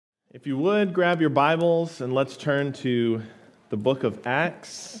If you would, grab your Bibles and let's turn to the book of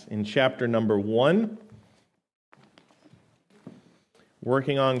Acts in chapter number 1.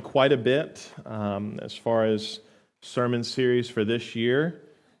 Working on quite a bit as far as sermon series for this year.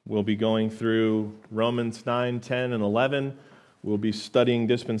 We'll be going through Romans 9, 10, and 11. We'll be studying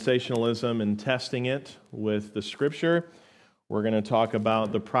dispensationalism and testing it with the Scripture. We're going to talk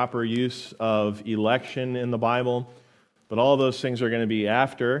about the proper use of election in the Bible. But all those things are going to be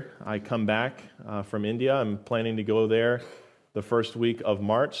after I come back from India. I'm planning to go there the first week of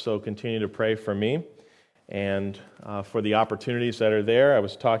March, so continue to pray for me and for the opportunities that are there. I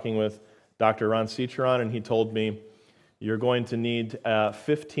was talking with Dr. Ron Citron, and he told me you're going to need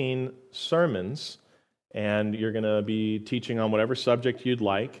 15 sermons, and you're going to be teaching on whatever subject you'd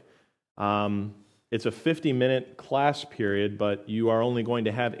like. It's a 50-minute class period, but you are only going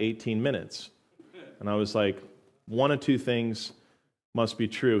to have 18 minutes. And I was like, one of two things must be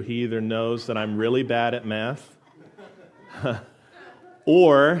true. He either knows that I'm really bad at math,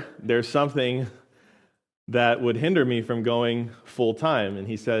 or there's something that would hinder me from going full time. And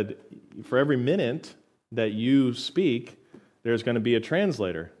he said, for every minute that you speak, there's going to be a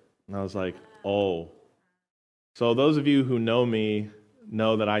translator. And I was like, oh. So those of you who know me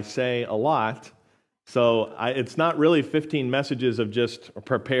know that I say a lot. So it's not really 15 messages of just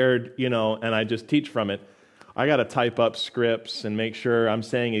prepared, and I just teach from it. I got to type up scripts and make sure I'm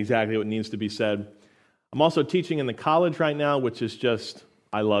saying exactly what needs to be said. I'm also teaching in the college right now, which is just,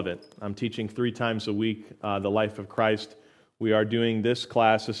 I love it. I'm teaching 3 times a week, the life of Christ. We are doing this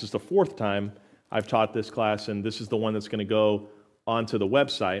class. This is the 4th time I've taught this class, and this is the one that's going to go onto the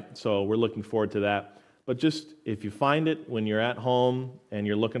website. So we're looking forward to that. But just, if you find it when you're at home and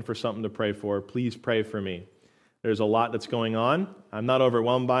you're looking for something to pray for, please pray for me. There's a lot that's going on. I'm not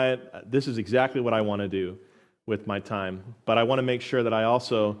overwhelmed by it. This is exactly what I want to do with my time. But I want to make sure that I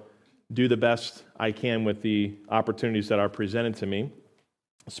also do the best I can with the opportunities that are presented to me.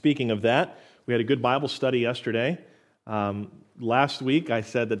 Speaking of that, we had a good Bible study yesterday. Last week, I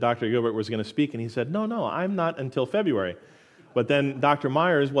said that Dr. Gilbert was going to speak, and he said, no, I'm not until February. But then Dr.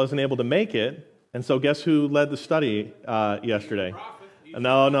 Myers wasn't able to make it, and so guess who led the study yesterday?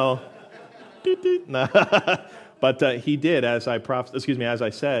 No. But he did, as I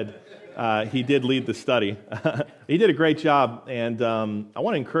said. He did lead the study. He did a great job, and I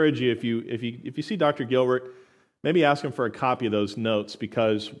want to encourage you, if you see Dr. Gilbert, maybe ask him for a copy of those notes,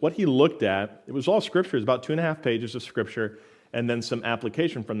 because what he looked at, it was all Scripture. It was about 2.5 pages of Scripture, and then some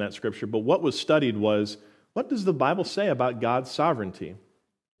application from that Scripture. But what was studied was, what does the Bible say about God's sovereignty?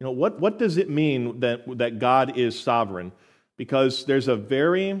 What does it mean that God is sovereign? Because there's a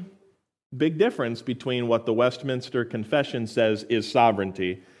very big difference between what the Westminster Confession says is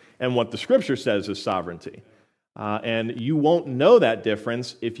sovereignty and what the Scripture says is sovereignty. And you won't know that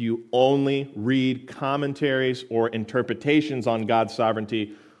difference if you only read commentaries or interpretations on God's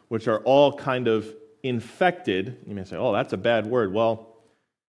sovereignty, which are all kind of infected. You may say, oh, that's a bad word. Well,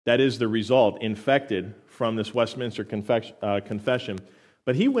 that is the result, infected from this Westminster Confession.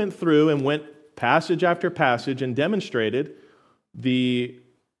 But he went through and went passage after passage and demonstrated the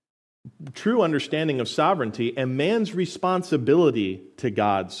true understanding of sovereignty and man's responsibility to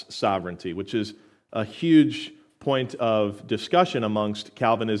God's sovereignty, which is a huge point of discussion amongst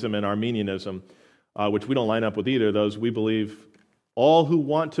Calvinism and Arminianism, which we don't line up with either of those. We believe all who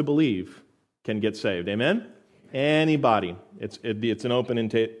want to believe can get saved. Amen? Anybody. It's an open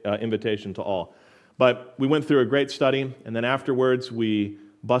invitation to all. But we went through a great study, and then afterwards we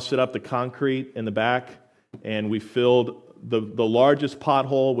busted up the concrete in the back, and we filled the largest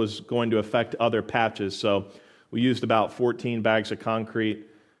pothole was going to affect other patches, so we used about 14 bags of concrete.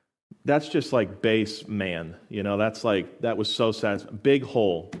 That's just like base man, that was so sad. Big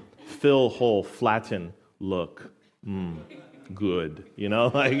hole, fill hole, flatten, look, good,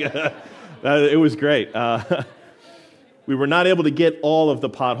 it was great. We were not able to get all of the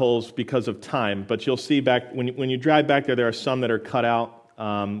potholes because of time, but you'll see back when you drive back there are some that are cut out.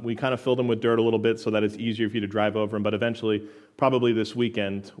 We kind of filled them with dirt a little bit so that it's easier for you to drive over them, but eventually, probably this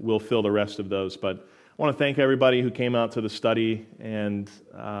weekend, we'll fill the rest of those. But I want to thank everybody who came out to the study and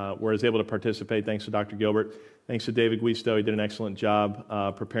was able to participate. Thanks to Dr. Gilbert. Thanks to David Guisto. He did an excellent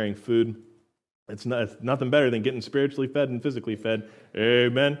job preparing food. It's nothing better than getting spiritually fed and physically fed.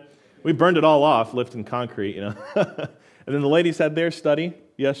 Amen. We burned it all off, lifting concrete, And then the ladies had their study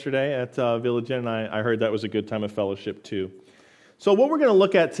yesterday at Village Inn, and I heard that was a good time of fellowship too. So what we're going to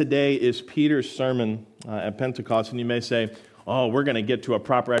look at today is Peter's sermon at Pentecost, and you may say, oh, we're going to get to a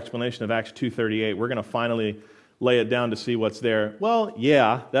proper explanation of Acts 2:38. We're going to finally lay it down to see what's there. Well,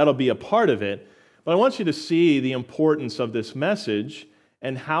 yeah, that'll be a part of it, but I want you to see the importance of this message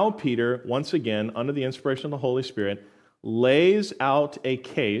and how Peter, once again, under the inspiration of the Holy Spirit, lays out a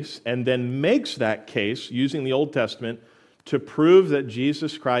case and then makes that case using the Old Testament to prove that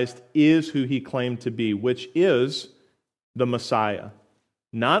Jesus Christ is who he claimed to be, which is the Messiah.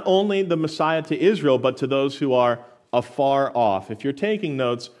 Not only the Messiah to Israel, but to those who are afar off. If you're taking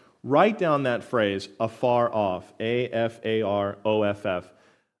notes, write down that phrase, afar off, A-F-A-R-O-F-F.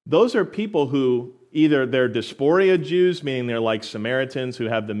 Those are people who either they're diaspora Jews, meaning they're like Samaritans who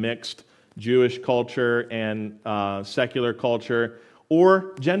have the mixed Jewish culture and secular culture,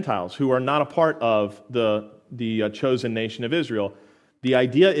 or Gentiles who are not a part of the chosen nation of Israel. The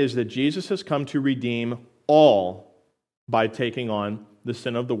idea is that Jesus has come to redeem all by taking on the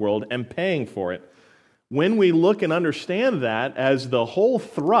sin of the world and paying for it. When we look and understand that as the whole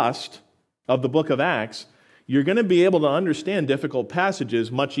thrust of the book of Acts, you're going to be able to understand difficult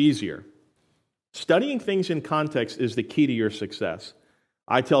passages much easier. Studying things in context is the key to your success.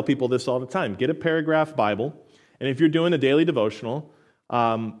 I tell people this all the time. Get a paragraph Bible, and if you're doing a daily devotional,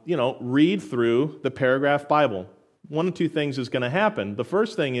 read through the paragraph Bible. One of two things is going to happen. The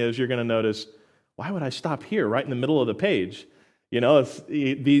first thing is you're going to notice, why would I stop here right in the middle of the page? It's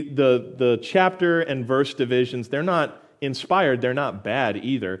the chapter and verse divisions, they're not inspired, they're not bad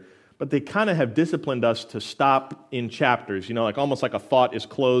either, but they kind of have disciplined us to stop in chapters, almost like a thought is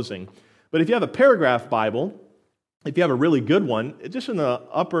closing. But if you have a paragraph Bible, if you have a really good one, just in the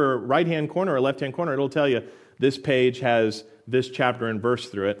upper right-hand corner or left-hand corner, it'll tell you this page has this chapter and verse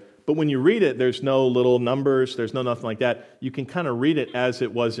through it. But when you read it, there's no little numbers, there's no nothing like that. You can kind of read it as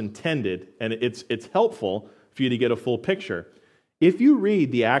it was intended, and it's helpful for you to get a full picture. If you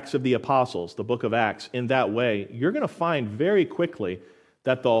read the Acts of the Apostles, the book of Acts, in that way, you're going to find very quickly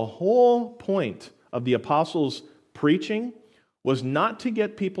that the whole point of the apostles' preaching was not to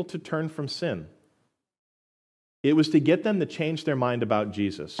get people to turn from sin. It was to get them to change their mind about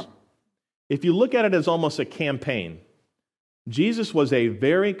Jesus. If you look at it as almost a campaign, Jesus was a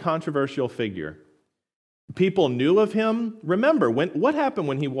very controversial figure. People knew of him. Remember, what happened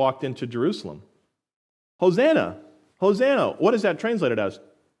when he walked into Jerusalem? Hosanna! Hosanna! What is that translated as?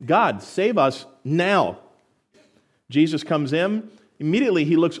 God, save us now. Jesus comes in. Immediately,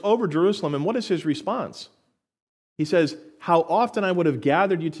 he looks over Jerusalem, and what is his response? He says, how often I would have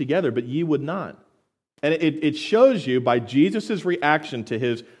gathered you together, but ye would not. And it shows you by Jesus' reaction to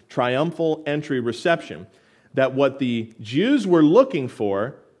his triumphal entry reception that what the Jews were looking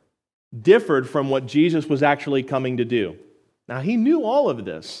for differed from what Jesus was actually coming to do. Now, he knew all of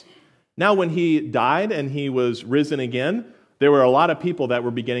this. Now, when he died and he was risen again, there were a lot of people that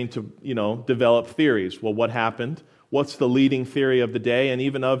were beginning to, develop theories. Well, what happened? What's the leading theory of the day and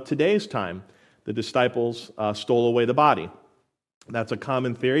even of today's time? The disciples stole away the body. That's a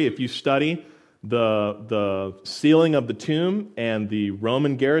common theory. If you study the sealing of the tomb and the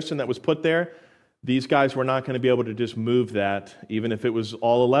Roman garrison that was put there, these guys were not going to be able to just move that, even if it was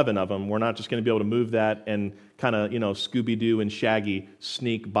all 11 of them. We're not just going to be able to move that and kind of, Scooby-Doo and Shaggy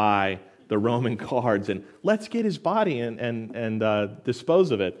sneak by the Roman guards and let's get his body and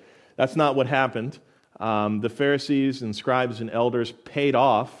dispose of it. That's not what happened. The Pharisees and scribes and elders paid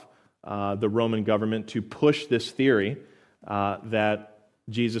off the Roman government to push this theory that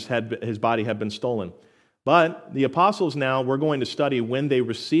his body had been stolen. But the apostles now, we're going to study when they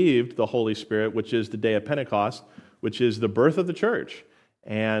received the Holy Spirit, which is the day of Pentecost, which is the birth of the church.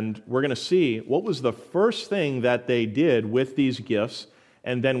 And we're going to see what was the first thing that they did with these gifts.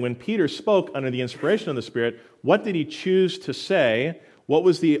 And then when Peter spoke under the inspiration of the Spirit, what did he choose to say? What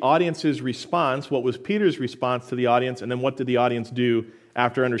was the audience's response? What was Peter's response to the audience? And then what did the audience do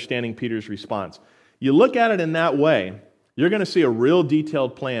after understanding Peter's response? You look at it in that way, you're going to see a real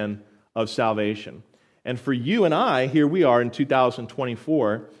detailed plan of salvation. And for you and I, here we are in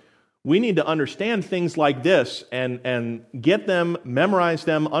 2024, we need to understand things like this and get them, memorize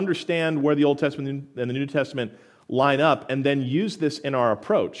them, understand where the Old Testament and the New Testament line up, and then use this in our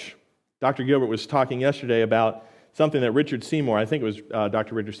approach. Dr. Gilbert was talking yesterday about something that Richard Seymour, I think it was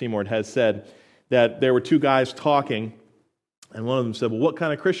Dr. Richard Seymour, has said, that there were two guys talking, and one of them said, well, what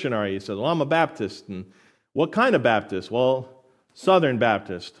kind of Christian are you? He said, well, I'm a Baptist. And what kind of Baptist? Well, Southern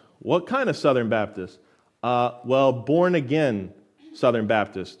Baptist. What kind of Southern Baptist? Well, born-again Southern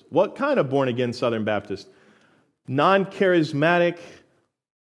Baptist. What kind of born-again Southern Baptist? Non-charismatic,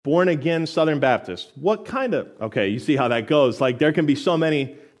 born-again Southern Baptist. What kind of... Okay, you see how that goes. Like, there can be so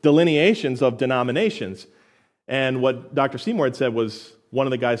many delineations of denominations. And what Dr. Seymour had said was, one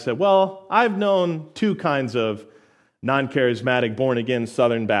of the guys said, well, I've known two kinds of non-charismatic, born-again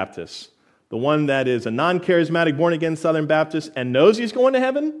Southern Baptists. The one that is a non-charismatic, born-again Southern Baptist and knows he's going to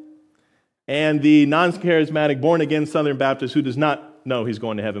heaven, and the non-charismatic, born-again Southern Baptist who does not know he's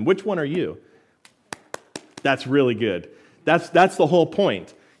going to heaven. Which one are you? That's really good. That's the whole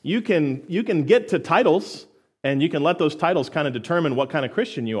point. You can get to titles, and you can let those titles kind of determine what kind of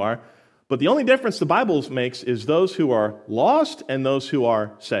Christian you are, but the only difference the Bible makes is those who are lost and those who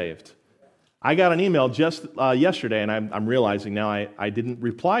are saved. I got an email just yesterday, and I'm realizing now I didn't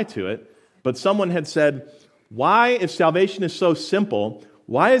reply to it, but someone had said, why, if salvation is so simple,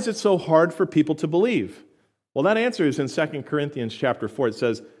 why is it so hard for people to believe? Well, that answer is in 2 Corinthians chapter 4. It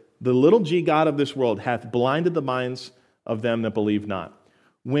says, the little g God of this world hath blinded the minds of them that believe not.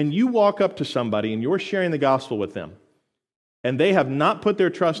 When you walk up to somebody and you're sharing the gospel with them, and they have not put their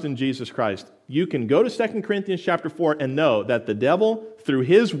trust in Jesus Christ, you can go to 2 Corinthians chapter 4 and know that the devil, through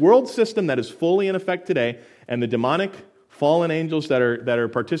his world system that is fully in effect today, and the demonic fallen angels that are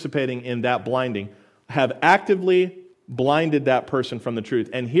participating in that blinding, have actively blinded that person from the truth.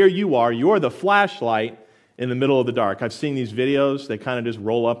 And here you are, you're the flashlight in the middle of the dark. I've seen these videos, they kind of just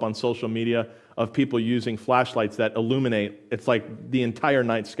roll up on social media of people using flashlights that illuminate, it's like the entire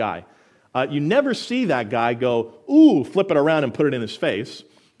night sky. You never see that guy go, ooh, flip it around and put it in his face,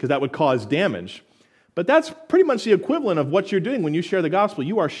 because that would cause damage. But that's pretty much the equivalent of what you're doing when you share the gospel.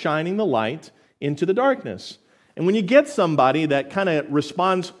 You are shining the light into the darkness. And when you get somebody that kind of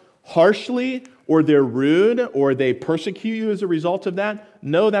responds harshly, or they're rude, or they persecute you as a result of that,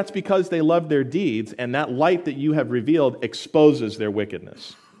 no, that's because they love their deeds, and that light that you have revealed exposes their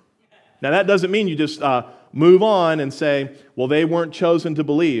wickedness. Now, that doesn't mean you just move on and say, well, they weren't chosen to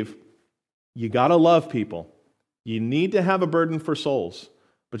believe. You got to love people. You need to have a burden for souls.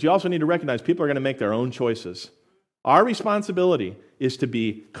 But you also need to recognize people are going to make their own choices. Our responsibility is to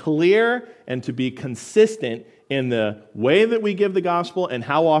be clear and to be consistent in the way that we give the gospel and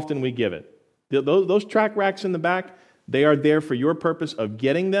how often we give it. Those track racks in the back, they are there for your purpose of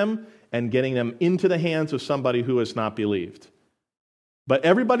getting them and getting them into the hands of somebody who has not believed. But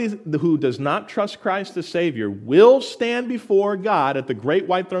everybody who does not trust Christ as Savior will stand before God at the great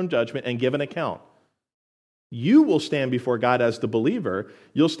white throne judgment and give an account. You will stand before God as the believer.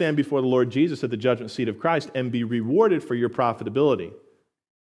 You'll stand before the Lord Jesus at the judgment seat of Christ and be rewarded for your profitability.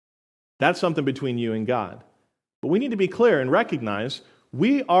 That's something between you and God. But we need to be clear and recognize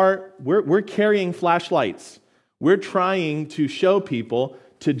we're carrying flashlights. We're trying to show people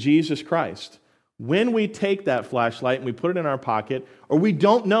to Jesus Christ. When we take that flashlight and we put it in our pocket, or we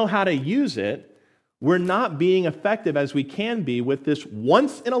don't know how to use it, we're not being effective as we can be with this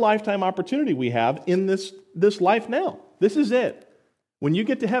once-in-a-lifetime opportunity we have in this life now. This is it. When you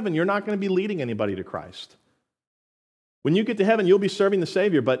get to heaven, you're not going to be leading anybody to Christ. When you get to heaven, you'll be serving the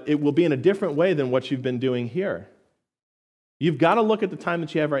Savior, but it will be in a different way than what you've been doing here. You've got to look at the time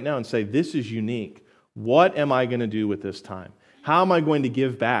that you have right now and say, this is unique. What am I going to do with this time? How am I going to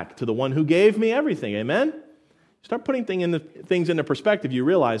give back to the one who gave me everything? Amen? Start putting things into perspective. You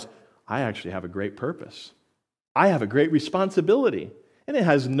realize, I actually have a great purpose. I have a great responsibility. And it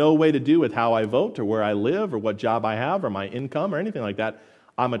has no way to do with how I vote or where I live or what job I have or my income or anything like that.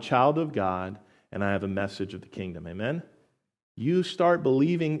 I'm a child of God and I have a message of the kingdom. Amen? You start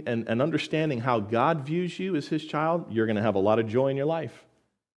believing and understanding how God views you as His child, you're going to have a lot of joy in your life.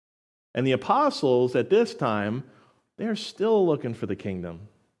 And the apostles at this time, they're still looking for the kingdom.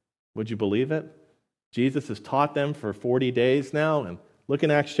 Would you believe it? Jesus has taught them for 40 days now. And look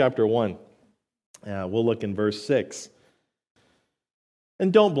in Acts chapter 1. We'll look in verse 6.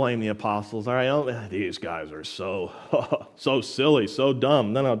 And don't blame the apostles, all right? These guys are so silly, so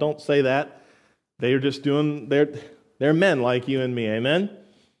dumb. No, don't say that. They are just they're men like you and me, amen?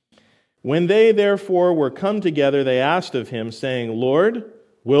 When they therefore were come together, they asked of him, saying, Lord,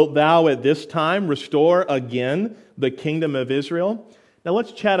 wilt thou at this time restore again the kingdom of Israel? Now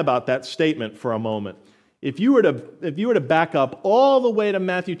let's chat about that statement for a moment. If you were to back up all the way to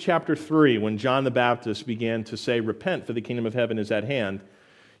Matthew chapter 3, when John the Baptist began to say, repent, for the kingdom of heaven is at hand,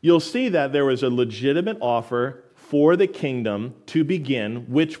 you'll see that there was a legitimate offer for the kingdom to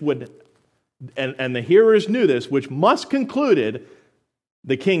begin, which would, and the hearers knew this, which must concluded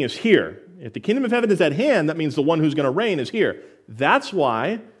the king is here. If the kingdom of heaven is at hand, that means the one who's going to reign is here. That's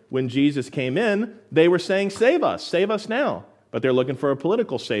why when Jesus came in, they were saying, save us now. But they're looking for a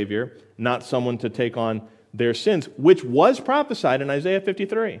political savior, not someone to take on their sins, which was prophesied in Isaiah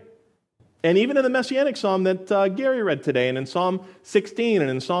 53. And even in the Messianic Psalm that Gary read today, and in Psalm 16 and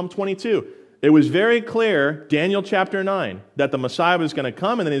in Psalm 22, it was very clear, Daniel chapter 9, that the Messiah was going to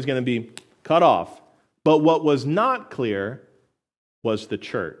come and then he's going to be cut off. But what was not clear was the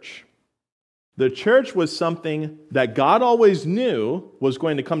church. The church was something that God always knew was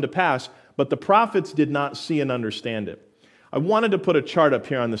going to come to pass, but the prophets did not see and understand it. I wanted to put a chart up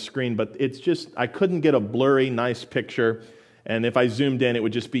here on the screen, but it's just, I couldn't get a blurry, nice picture. And if I zoomed in, it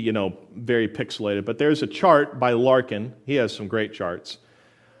would just be, very pixelated. But there's a chart by Larkin. He has some great charts.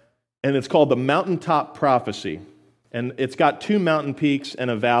 And it's called the Mountaintop Prophecy. And it's got 2 mountain peaks and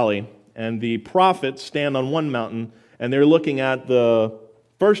a valley. And the prophets stand on one mountain, and they're looking at the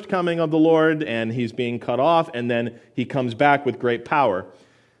first coming of the Lord, and he's being cut off, and then he comes back with great power.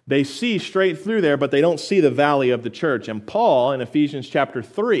 They see straight through there, but they don't see the valley of the church. And Paul, in Ephesians chapter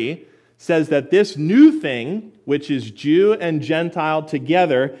 3, says that this new thing, which is Jew and Gentile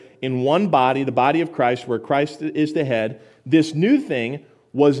together in one body, the body of Christ, where Christ is the head, this new thing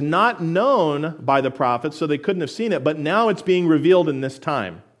was not known by the prophets, so they couldn't have seen it, but now it's being revealed in this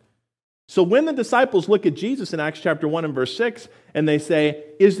time. So when the disciples look at Jesus in Acts chapter 1 and verse 6, and they say,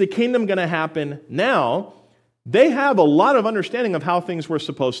 is the kingdom going to happen now? They have a lot of understanding of how things were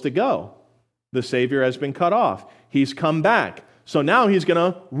supposed to go. The Savior has been cut off. He's come back. So now he's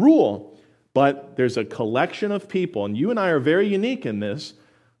going to rule. But there's a collection of people, and you and I are very unique in this,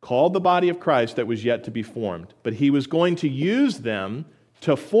 called the body of Christ that was yet to be formed. But he was going to use them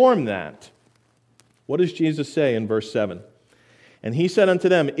to form that. What does Jesus say in verse 7? And he said unto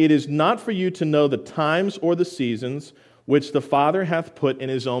them, it is not for you to know the times or the seasons which the Father hath put in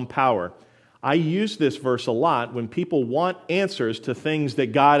his own power. I use this verse a lot when people want answers to things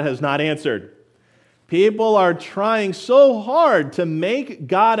that God has not answered. People are trying so hard to make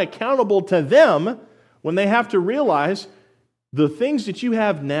God accountable to them when they have to realize the things that you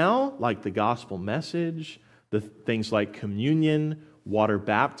have now, like the gospel message, the things like communion, water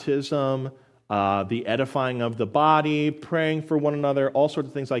baptism, the edifying of the body, praying for one another, all sorts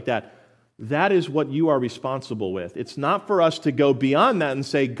of things like that. That is what you are responsible with. It's not for us to go beyond that and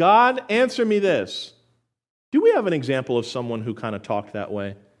say, God, answer me this. Do we have an example of someone who kind of talked that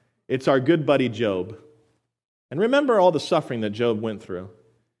way? It's our good buddy Job. And remember all the suffering that Job went through.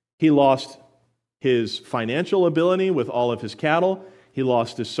 He lost his financial ability with all of his cattle. He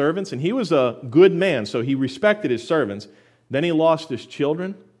lost his servants, and he was a good man, so he respected his servants. Then he lost his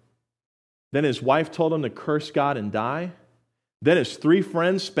children. Then his wife told him to curse God and die. Then his 3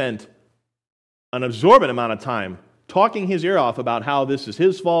 friends spent an absorbent amount of time talking his ear off about how this is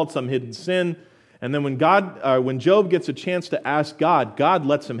his fault, some hidden sin. And then when Job gets a chance to ask God, God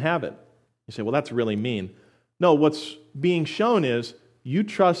lets him have it. You say, well, that's really mean. No, what's being shown is you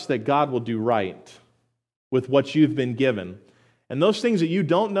trust that God will do right with what you've been given. And those things that you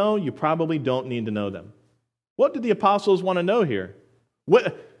don't know, you probably don't need to know them. What did the apostles want to know here?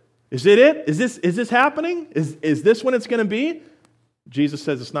 What is it? Is this happening? Is this when it's going to be? Jesus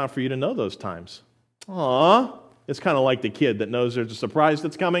says it's not for you to know those times. Aw, it's kind of like the kid that knows there's a surprise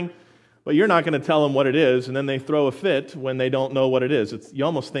that's coming, but you're not going to tell them what it is, and then they throw a fit when they don't know what it is. You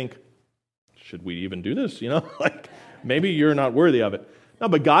almost think, should we even do this? Like maybe you're not worthy of it. No,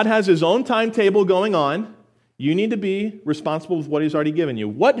 but God has his own timetable going on. You need to be responsible with what he's already given you.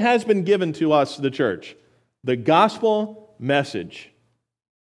 What has been given to us, the church? The gospel message.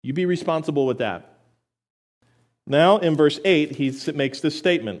 You be responsible with that. Now, in verse 8, he makes this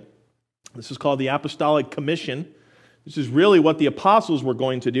statement. This is called the Apostolic Commission. This is really what the apostles were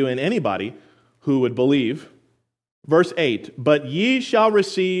going to do in anybody who would believe. Verse 8, but ye shall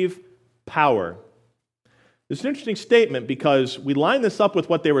receive power. This is an interesting statement because we line this up with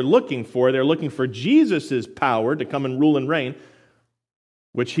what they were looking for. They're looking for Jesus' power to come and rule and reign,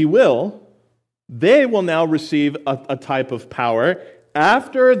 which he will. They will now receive a type of power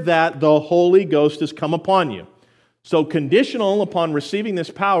after that the Holy Ghost has come upon you. So conditional upon receiving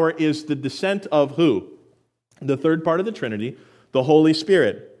this power is the descent of who? The third part of the Trinity, the Holy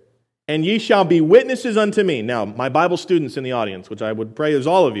Spirit. And ye shall be witnesses unto me. Now, my Bible students in the audience, which I would pray is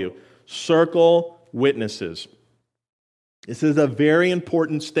all of you, circle witnesses. This is a very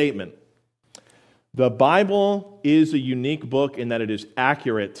important statement. The Bible is a unique book in that it is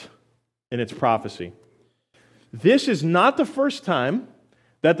accurate in its prophecy. This is not the first time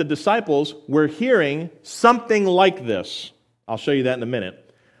that the disciples were hearing something like this. I'll show you that in a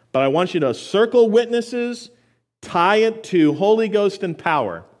minute. But I want you to circle witnesses, tie it to Holy Ghost and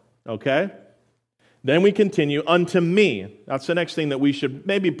power. Okay? Then we continue, unto me. That's the next thing that we should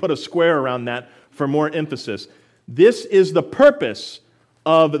maybe put a square around that for more emphasis. This is the purpose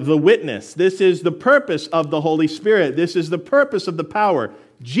of the witness. This is the purpose of the Holy Spirit. This is the purpose of the power.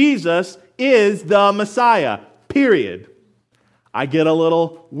 Jesus is the Messiah, period. I get a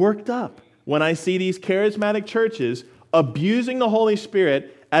little worked up when I see these charismatic churches abusing the Holy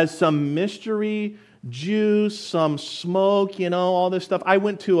Spirit as some mystery juice, some smoke, all this stuff. I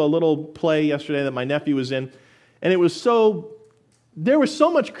went to a little play yesterday that my nephew was in, and there was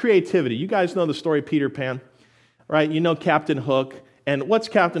so much creativity. You guys know the story Peter Pan, right? You know Captain Hook, and what's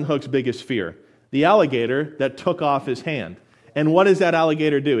Captain Hook's biggest fear? The alligator that took off his hand. And what does that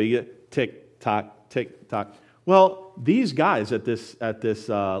alligator do? He get tick tock, tick tock. Well, these guys at this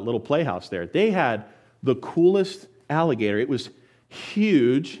little playhouse there, they had the coolest alligator. It was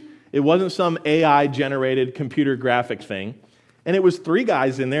huge. It wasn't some AI-generated computer graphic thing. And it was 3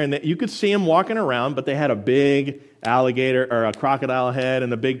 guys in there, and you could see them walking around, but they had a big alligator or a crocodile head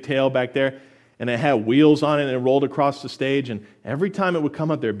and a big tail back there, and it had wheels on it, and it rolled across the stage. And every time it would come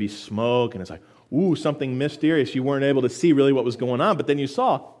up, there'd be smoke, and it's like, ooh, something mysterious. You weren't able to see really what was going on, but then you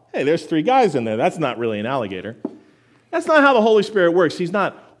saw, hey, there's 3 guys in there. That's not really an alligator. That's not how the Holy Spirit works. He's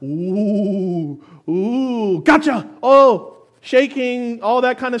not, ooh, gotcha, oh, shaking, all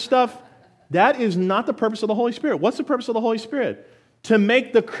that kind of stuff. That is not the purpose of the Holy Spirit. What's the purpose of the Holy Spirit? To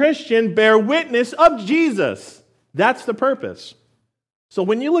make the Christian bear witness of Jesus. That's the purpose. So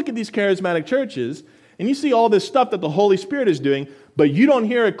when you look at these charismatic churches, and you see all this stuff that the Holy Spirit is doing, but you don't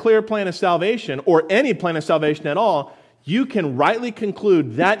hear a clear plan of salvation, or any plan of salvation at all, you can rightly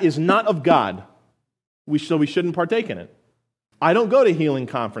conclude that is not of God. So we shouldn't partake in it. I don't go to healing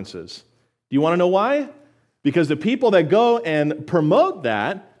conferences. Do you want to know why? Because the people that go and promote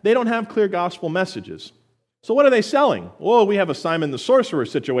that, they don't have clear gospel messages. So what are they selling? Oh, we have a Simon the Sorcerer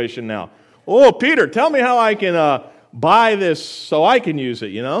situation now. Oh, Peter, tell me how I can buy this so I can use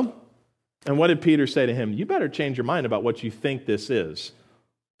it, you know? And what did Peter say to him? You better change your mind about what you think this is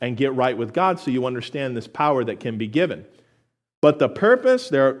and get right with God so you understand this power that can be given. But the purpose,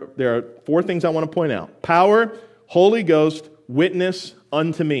 there are 4 things I want to point out. Power, Holy Ghost, witness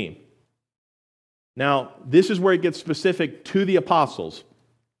unto me. Now, this is where it gets specific to the apostles.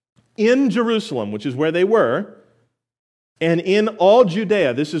 In Jerusalem, which is where they were, and in all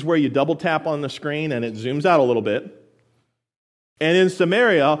Judea, this is where you double tap on the screen and it zooms out a little bit. And in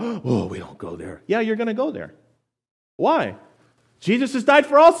Samaria, oh, we don't go there. Yeah, you're going to go there. Why? Jesus has died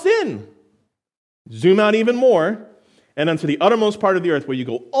for all sin. Zoom out even more, and unto the uttermost part of the earth, where you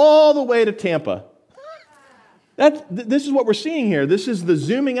go all the way to Tampa. This is what we're seeing here. This is the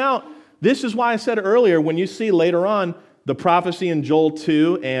zooming out. This is why I said earlier, when you see later on the prophecy in Joel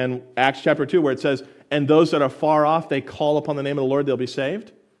 2 and Acts chapter 2, where it says, and those that are far off, they call upon the name of the Lord, they'll be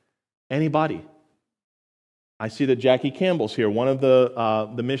saved. Anybody. I see that Jackie Campbell's here, one of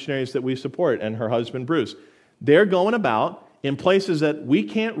the missionaries that we support, and her husband Bruce. They're going about in places that we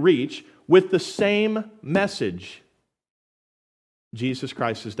can't reach with the same message. Jesus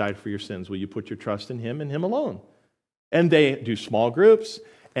Christ has died for your sins. Will you put your trust in Him and Him alone? And they do small groups,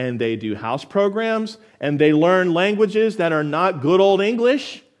 and they do house programs, and they learn languages that are not good old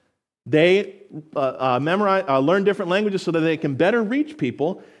English. They learn different languages so that they can better reach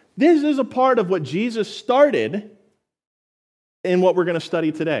people. This is a part of what Jesus started in what we're going to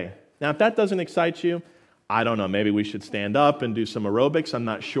study today. Now, if that doesn't excite you, I don't know, maybe we should stand up and do some aerobics, I'm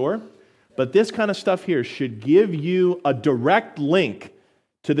not sure. But this kind of stuff here should give you a direct link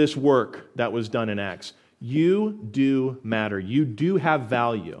to this work that was done in Acts. You do matter. You do have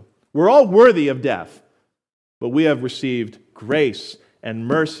value. We're all worthy of death, but we have received grace and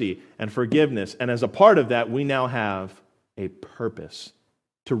mercy and forgiveness. And as a part of that, we now have a purpose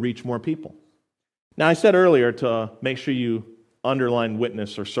to reach more people. Now, I said earlier to make sure you underline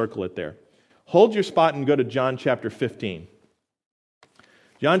witness or circle it there. Hold your spot and go to John chapter 15.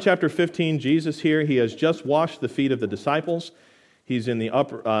 John chapter 15, Jesus here, He has just washed the feet of the disciples. He's in the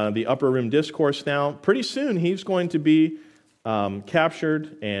upper room discourse now. Pretty soon, He's going to be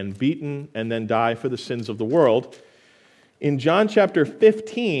captured and beaten and then die for the sins of the world. In John chapter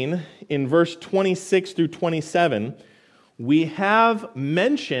 15, in verse 26 through 27, we have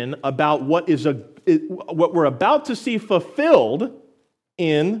mention about what we're about to see fulfilled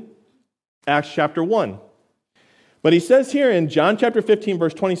in Acts chapter 1. But he says here in John chapter 15,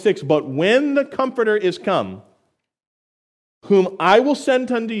 verse 26, but when the Comforter is come, whom I will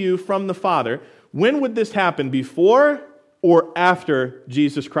send unto you from the Father. When would this happen? Before or after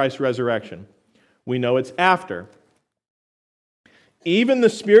Jesus Christ's resurrection? We know it's after. Even the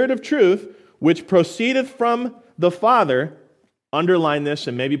Spirit of truth, which proceedeth from the Father, underline this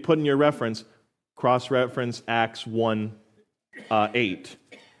and maybe put in your reference, cross-reference Acts 1:8.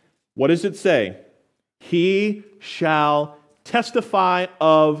 What does it say? He shall testify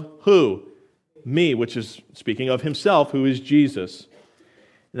of who? Me, which is speaking of Himself, who is Jesus.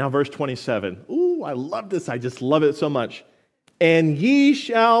 Now verse 27. Ooh, I love this. I just love it so much. And ye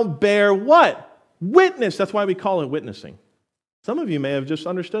shall bear what? Witness. That's why we call it witnessing. Some of you may have just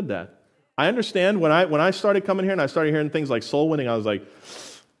understood that. I understand when I started coming here and I started hearing things like soul winning, I was like,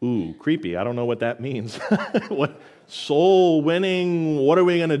 ooh, creepy. I don't know what that means. What soul winning, what are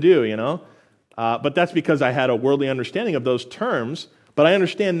we going to do, you know? But that's because I had a worldly understanding of those terms. But I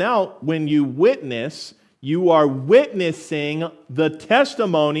understand now when you witness, You are witnessing the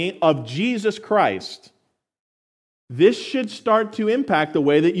testimony of Jesus Christ. This should start to impact the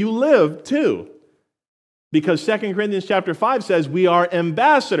way that you live too. Because 2 Corinthians chapter 5 says we are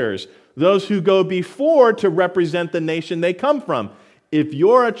ambassadors, those who go before to represent the nation they come from. If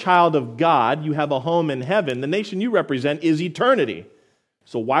you're a child of God, you have a home in heaven, the nation you represent is eternity.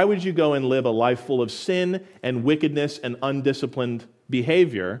 So why would you go and live a life full of sin and wickedness and undisciplined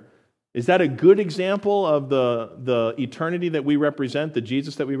behavior? Is that a good example of the eternity that we represent, the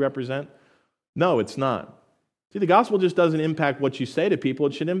Jesus that we represent? No, it's not. See, the gospel just doesn't impact what you say to people.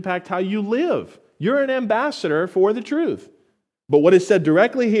 It should impact how you live. You're an ambassador for the truth. But what is said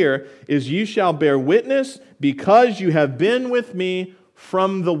directly here is you shall bear witness because you have been with me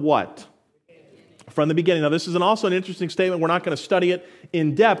from the what? From the beginning. Now, this is also an interesting statement. We're not going to study it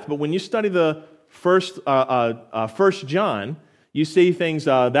in depth, but when you study the first John, you see things,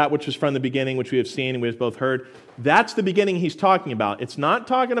 that which was from the beginning, which we have seen and we have both heard. That's the beginning he's talking about. It's not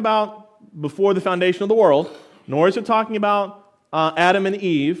talking about before the foundation of the world, nor is it talking about Adam and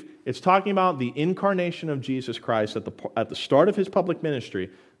Eve. It's talking about the incarnation of Jesus Christ at the start of his public ministry.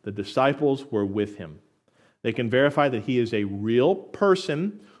 The disciples were with him. They can verify that he is a real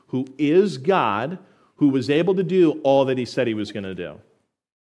person who is God, who was able to do all that he said he was going to do.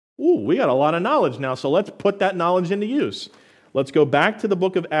 Ooh, we got a lot of knowledge now, so let's put that knowledge into use. Let's go back to the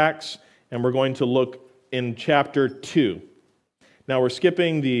book of Acts, and we're going to look in chapter 2. Now, we're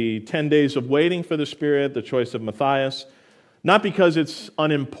skipping the 10 days of waiting for the Spirit, the choice of Matthias, not because it's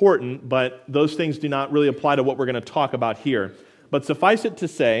unimportant, but those things do not really apply to what we're going to talk about here. But suffice it to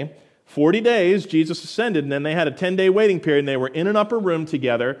say, 40 days, Jesus ascended, and then they had a 10-day waiting period, and they were in an upper room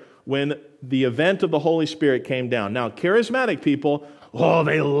together when the event of the Holy Spirit came down. Now, charismatic people,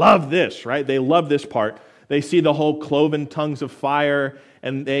 they love this, right? They love this part. They see the whole cloven tongues of fire,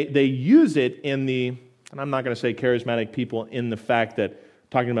 and they use it in the, and I'm not going to say charismatic people in the fact that,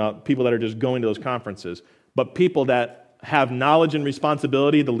 talking about people that are just going to those conferences, but people that have knowledge and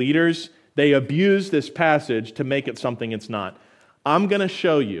responsibility, the leaders, they abuse this passage to make it something it's not. I'm going to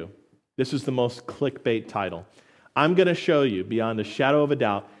show you, this is the most clickbait title, I'm going to show you beyond a shadow of a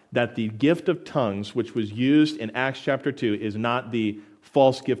doubt that the gift of tongues, which was used in Acts chapter 2, is not the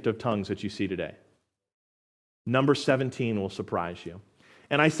false gift of tongues that you see today. Number 17 will surprise you.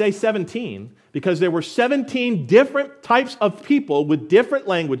 And I say 17 because there were 17 different types of people with different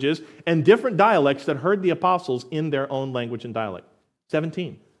languages and different dialects that heard the apostles in their own language and dialect.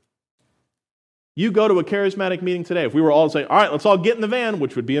 17. You go to a charismatic meeting today, if we were all saying, all right, let's all get in the van,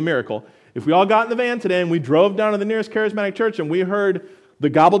 which would be a miracle. If we all got in the van today and we drove down to the nearest charismatic church and we heard the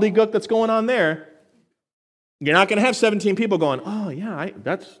gobbledygook that's going on there, you're not going to have 17 people going, oh yeah,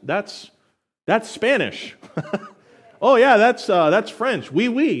 that's Spanish. Oh yeah, that's French.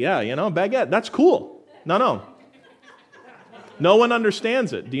 Oui, yeah, baguette. That's cool. No. No one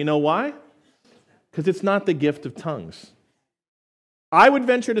understands it. Do you know why? Because it's not the gift of tongues. I would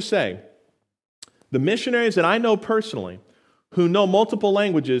venture to say, the missionaries that I know personally, who know multiple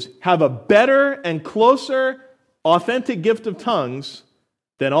languages, have a better and closer, authentic gift of tongues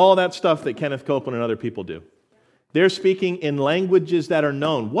than all that stuff that Kenneth Copeland and other people do. They're speaking in languages that are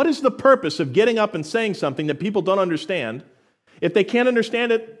known. What is the purpose of getting up and saying something that people don't understand if they can't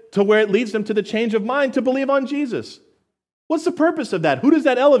understand it to where it leads them to the change of mind to believe on Jesus? What's the purpose of that? Who does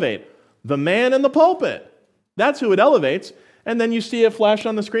that elevate? The man in the pulpit. That's who it elevates. And then you see it flash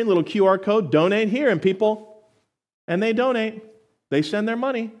on the screen, little QR code, donate here, and they donate. They send their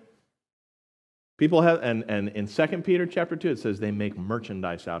money. People have, and in 2 Peter chapter 2, it says they make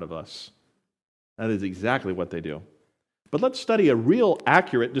merchandise out of us. That is exactly what they do. But let's study a real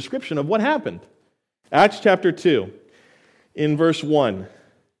accurate description of what happened. Acts chapter 2, in verse 1.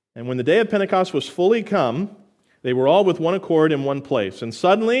 And when the day of Pentecost was fully come, they were all with one accord in one place. And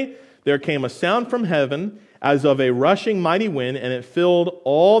suddenly there came a sound from heaven as of a rushing mighty wind, and it filled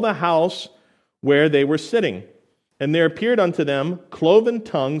all the house where they were sitting. And there appeared unto them cloven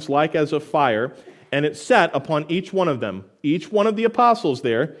tongues like as of fire, and it sat upon each one of them. Each one of the apostles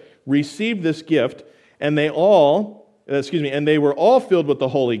there received this gift, and they were all filled with the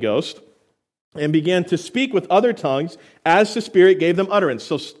Holy Ghost, and began to speak with other tongues as the Spirit gave them utterance.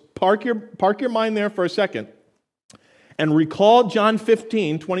 So park your mind there for a second, and recall John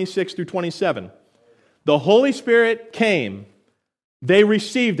 15, 26 through 27. The Holy Spirit came. They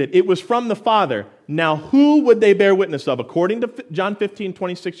received it. It was from the Father. Now, who would they bear witness of? According to John 15,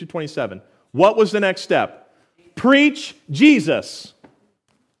 26 through 27. What was the next step? Preach Jesus.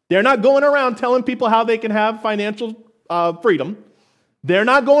 They're not going around telling people how they can have financial freedom. They're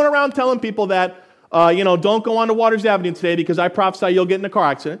not going around telling people that, don't go on to Waters Avenue today because I prophesy you'll get in a car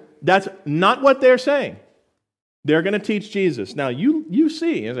accident. That's not what they're saying. They're going to teach Jesus. Now, you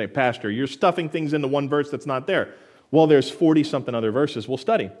see, as a pastor, you're stuffing things into one verse that's not there. Well, there's 40-something other verses we'll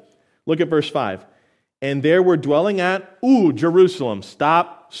study. Look at verse 5. And there were dwelling at, Jerusalem.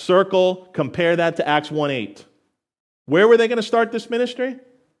 Stop, circle, compare that to Acts 1:8. Where were they going to start this ministry?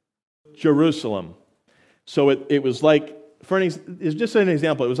 Jerusalem. So it was like, it's just an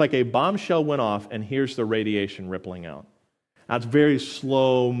example, it was like a bombshell went off, and here's the radiation rippling out. Now, it's very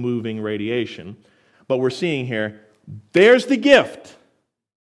slow-moving radiation, but we're seeing here, there's the gift.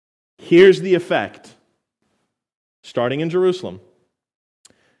 Here's the effect. Starting in Jerusalem.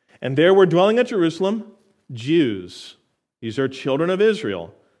 And there were dwelling at Jerusalem Jews. These are children of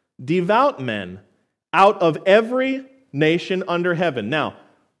Israel. Devout men out of every nation under heaven. Now,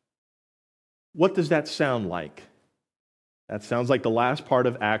 what does that sound like? That sounds like the last part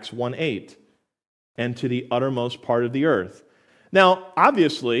of Acts 1:8. And to the uttermost part of the earth. Now,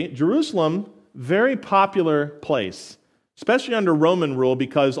 obviously, Jerusalem, very popular place, especially under Roman rule,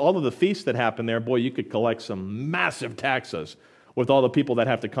 because all of the feasts that happen there, boy, you could collect some massive taxes with all the people that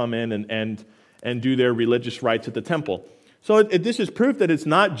have to come in and do their religious rites at the temple. So this is proof that it's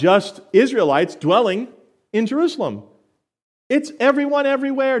not just Israelites dwelling in Jerusalem. It's everyone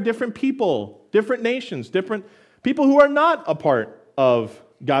everywhere, different people, different nations, different people who are not a part of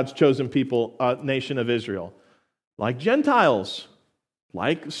God's chosen people, nation of Israel. Like Gentiles,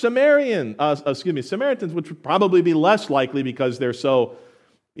 like Samaritans, which would probably be less likely because they're so,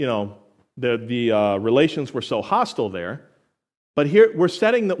 the relations were so hostile there. But here we're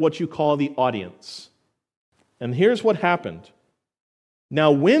setting what you call the audience. And here's what happened.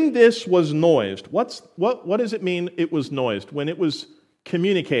 Now, when this was noised, what does it mean it was noised? When it was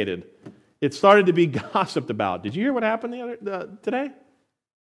communicated, it started to be gossiped about. Did you hear what happened today?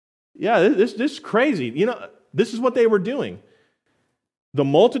 Yeah, this is crazy. This is what they were doing. The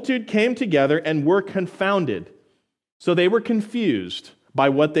multitude came together and were confounded. So they were confused by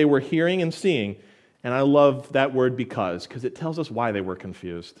what they were hearing and seeing. And I love that word because it tells us why they were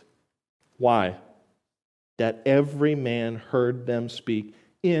confused. Why? That every man heard them speak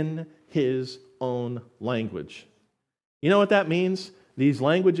in his own language. You know what that means? These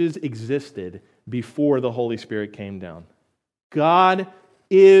languages existed before the Holy Spirit came down. God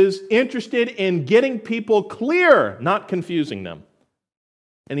is interested in getting people clear, not confusing them.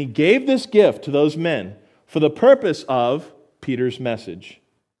 And he gave this gift to those men for the purpose of Peter's message,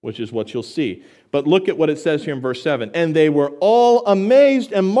 which is what you'll see. But look at what it says here in verse 7. And they were all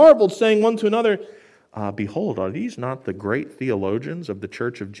amazed and marveled, saying one to another, behold, are these not the great theologians of the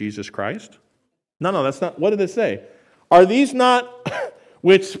church of Jesus Christ? No, that's not. What did it say? Are these not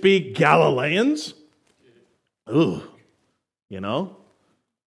which speak Galileans? Ooh,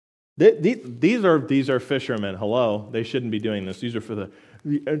 These are fishermen. Hello, they shouldn't be doing this. These are for the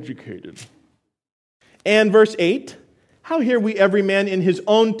educated. And verse 8, how hear we every man in his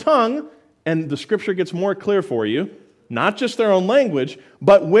own tongue, and the scripture gets more clear for you, not just their own language,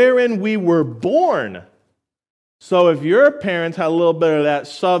 but wherein we were born. So if your parents had a little bit of that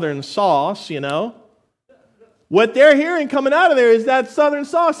southern sauce, what they're hearing coming out of there is that southern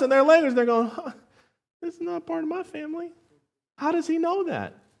sauce in their language. They're going, this is not part of my family. How does he know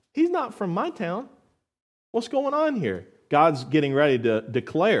that? He's not from my town. What's going on here? God's getting ready to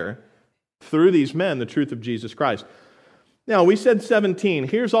declare through these men the truth of Jesus Christ. Now, we said 17.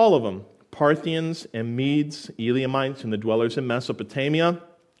 Here's all of them. Parthians and Medes, Elamites, and the dwellers in Mesopotamia,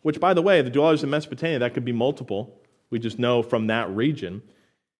 which, by the way, the dwellers in Mesopotamia, that could be multiple. We just know from that region.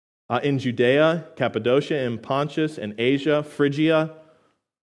 In Judea, Cappadocia, and Pontus, and Asia, Phrygia,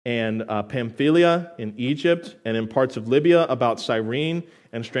 and Pamphylia, in Egypt, and in parts of Libya, about Cyrene,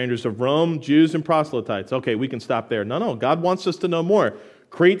 and strangers of Rome, Jews and proselytes. Okay, we can stop there. No, God wants us to know more.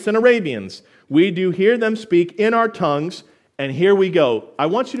 Cretes and Arabians. We do hear them speak in our tongues, and here we go. I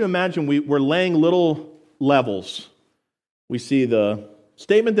want you to imagine we're laying little levels. We see the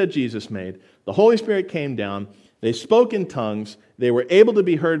statement that Jesus made. The Holy Spirit came down. They spoke in tongues. They were able to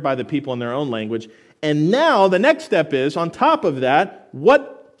be heard by the people in their own language. And now the next step is, on top of that,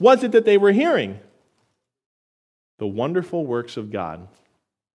 what was it that they were hearing? The wonderful works of God.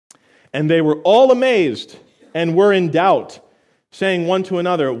 And they were all amazed and were in doubt, saying one to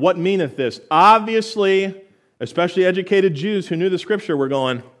another, what meaneth this? Obviously, especially educated Jews who knew the scripture were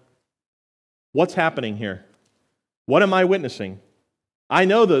going, what's happening here? What am I witnessing? I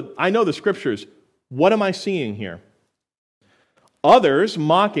know the scriptures. What am I seeing here? Others,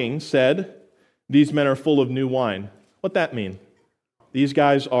 mocking, said, these men are full of new wine. What'd that mean? These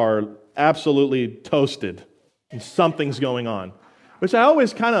guys are absolutely toasted, and something's going on. Which I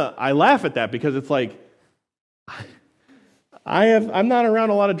always I laugh at that because it's like, I'm not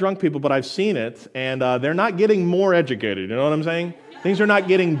around a lot of drunk people, but I've seen it, and they're not getting more educated. You know what I'm saying? Things are not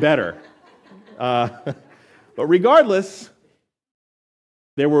getting better. But regardless,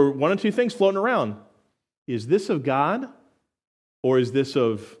 there were one or two things floating around. Is this of God, or is this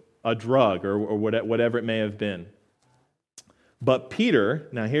of a drug, or whatever it may have been? But Peter,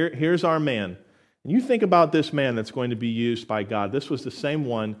 now here's our man. And you think about this man that's going to be used by God. This was the same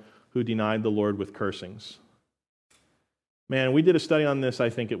one who denied the Lord with cursings. Man, we did a study on this, I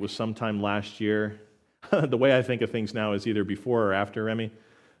think it was sometime last year. The way I think of things now is either before or after, Remy.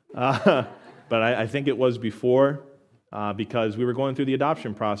 But I think it was before because we were going through the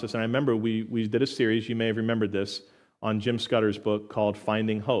adoption process. And I remember we did a series, you may have remembered this, on Jim Scudder's book called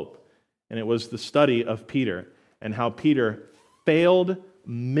Finding Hope. And it was the study of Peter and how Peter failed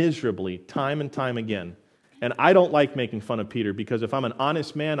miserably time and time again. And I don't like making fun of Peter because if I'm an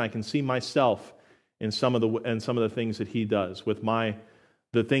honest man, I can see myself in some of the things that he does with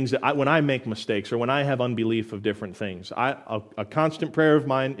the things that when I make mistakes or when I have unbelief of different things. A constant prayer of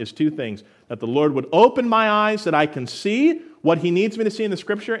mine is two things: that the Lord would open my eyes that I can see what He needs me to see in the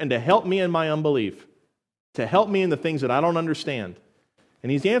Scripture, and to help me in my unbelief, to help me in the things that I don't understand.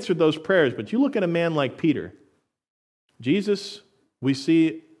 And He's answered those prayers. But you look at a man like Peter. Jesus, we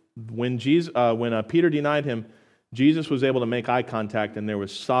see when Peter denied Him, Jesus was able to make eye contact, and there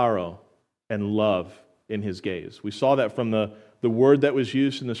was sorrow and love in His gaze. We saw that from the word that was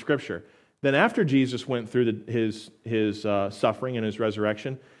used in the Scripture. Then after Jesus went through his suffering and His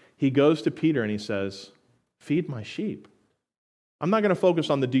resurrection, He goes to Peter and He says, "Feed my sheep." I'm not going to focus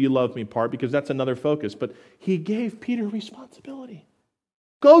on the "do you love me" part because that's another focus, but He gave Peter responsibility.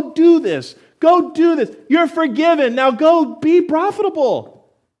 Go do this. Go do this. You're forgiven. Now go be profitable.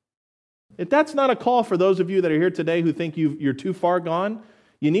 If that's not a call for those of you that are here today who think you're too far gone,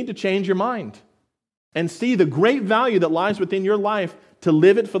 you need to change your mind and see the great value that lies within your life to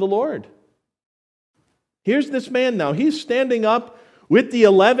live it for the Lord. Here's this man now. He's standing up with the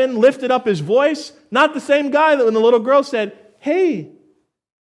 11, lifted up his voice. Not the same guy that when the little girl said, "Hey,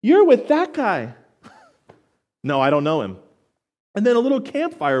 you're with that guy." "No, I don't know him." And then a little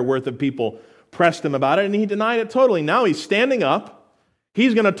campfire worth of people pressed him about it, and he denied it totally. Now he's standing up.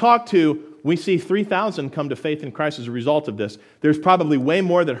 He's going to talk to, we see 3,000 come to faith in Christ as a result of this. There's probably way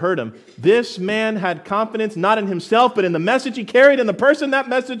more that heard him. This man had confidence not in himself, but in the message he carried and the person that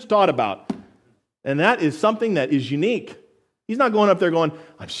message taught about. And that is something that is unique. He's not going up there going,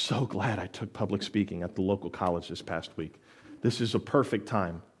 "I'm so glad I took public speaking at the local college this past week. This is a perfect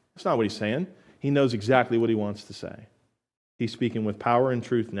time." That's not what he's saying. He knows exactly what he wants to say. He's speaking with power and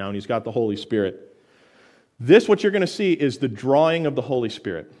truth now, and he's got the Holy Spirit. This, what you're going to see, is the drawing of the Holy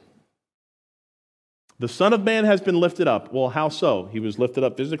Spirit. The Son of Man has been lifted up. Well, how so? He was lifted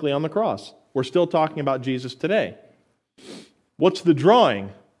up physically on the cross. We're still talking about Jesus today. What's the drawing?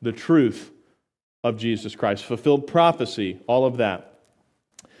 The truth of Jesus Christ. Fulfilled prophecy, all of that.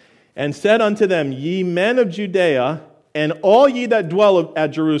 "And said unto them, Ye men of Judea, and all ye that dwell at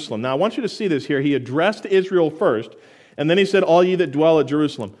Jerusalem." Now, I want you to see this here. He addressed Israel first, and then he said, "All ye that dwell at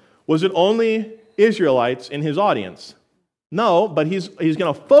Jerusalem." Was it only Israelites in his audience? No, but he's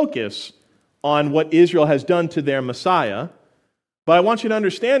going to focus on what Israel has done to their Messiah. But I want you to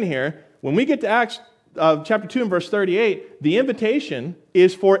understand here, when we get to Acts chapter 2 and verse 38, the invitation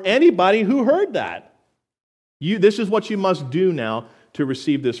is for anybody who heard that. This is what you must do now to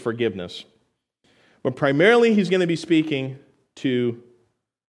receive this forgiveness. But primarily he's going to be speaking to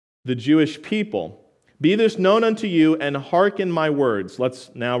the Jewish people. "Be this known unto you, and hearken my words."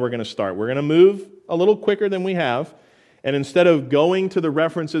 Now we're going to start. We're going to move a little quicker than we have. And instead of going to the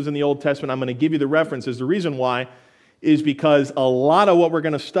references in the Old Testament, I'm going to give you the references. The reason why is because a lot of what we're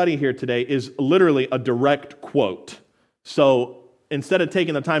going to study here today is literally a direct quote. So instead of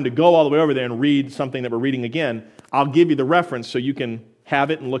taking the time to go all the way over there and read something that we're reading again, I'll give you the reference so you can have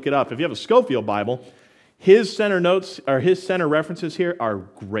it and look it up. If you have a Schofield Bible, his center notes or his center references here are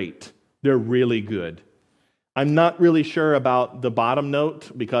great. They're really good. I'm not really sure about the bottom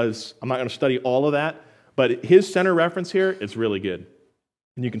note because I'm not going to study all of that, but his center reference here is really good.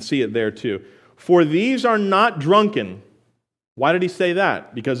 And you can see it there too. "For these are not drunken." Why did he say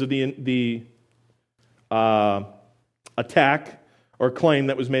that? Because of the attack or claim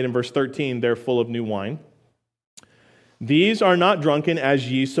that was made in verse 13, "They're full of new wine." "These are not drunken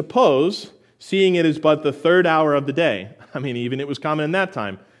as ye suppose, seeing it is but the third hour of the day." I mean, even it was common in that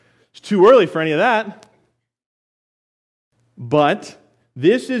time. It's too early for any of that. "But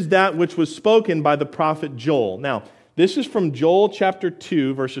this is that which was spoken by the prophet Joel." Now, this is from Joel chapter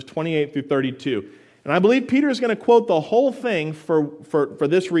 2, verses 28 through 32. And I believe Peter is going to quote the whole thing for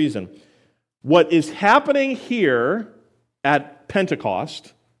this reason. What is happening here at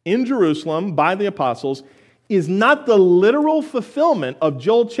Pentecost in Jerusalem by the apostles is not the literal fulfillment of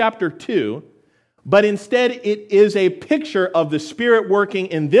Joel chapter 2, but instead it is a picture of the Spirit working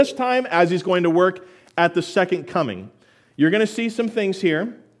in this time as He's going to work at the second coming. You're going to see some things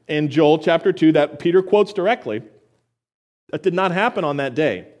here in Joel chapter 2 that Peter quotes directly that did not happen on that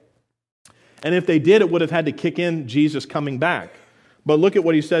day. And if they did, it would have had to kick in Jesus coming back. But look at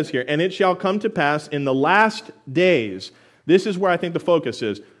what he says here. And it shall come to pass in the last days. This is where I think the focus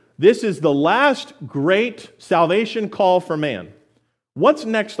is. This is the last great salvation call for man. What's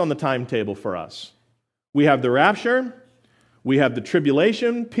next on the timetable for us? We have the rapture. We have the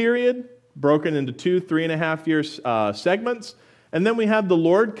tribulation period, broken into 3.5 year segments. And then we have the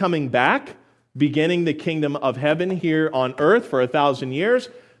Lord coming back, beginning the kingdom of heaven here on earth for 1,000 years.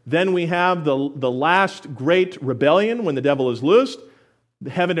 Then we have the last great rebellion when the devil is loosed.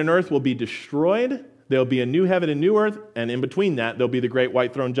 Heaven and earth will be destroyed. There'll be a new heaven and new earth, and in between that, there'll be the great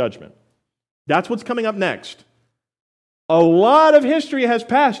white throne judgment. That's what's coming up next. A lot of history has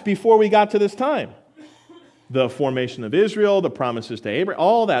passed before we got to this time. The formation of Israel, the promises to Abraham,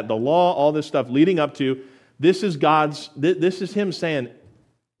 all that, the law, all this stuff leading up to, this is Him saying,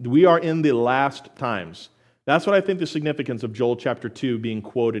 we are in the last times. That's what I think the significance of Joel chapter 2 being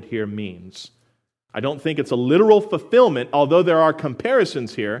quoted here means. I don't think it's a literal fulfillment, although there are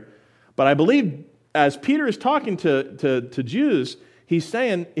comparisons here. But I believe as Peter is talking to Jews, he's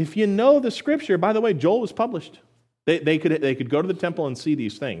saying, if you know the Scripture, by the way, Joel was published. They could go to the temple and see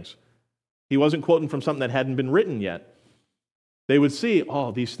these things. He wasn't quoting from something that hadn't been written yet. They would see,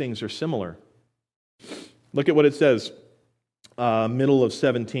 oh, these things are similar. Look at what it says, middle of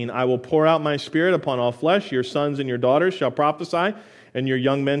 17. I will pour out my Spirit upon all flesh. Your sons and your daughters shall prophesy, and your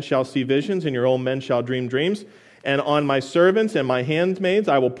young men shall see visions, and your old men shall dream dreams. And on my servants and my handmaids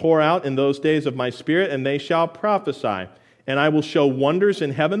I will pour out in those days of my Spirit, and they shall prophesy. And I will show wonders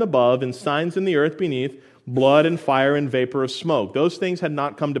in heaven above, and signs in the earth beneath, blood and fire and vapor of smoke. Those things had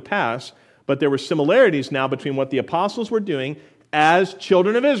not come to pass, but there were similarities now between what the apostles were doing as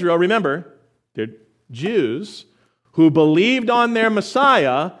children of Israel. Remember, they're Jews who believed on their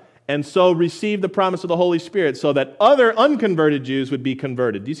Messiah and so received the promise of the Holy Spirit so that other unconverted Jews would be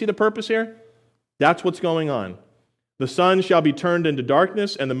converted. Do you see the purpose here? That's what's going on. The sun shall be turned into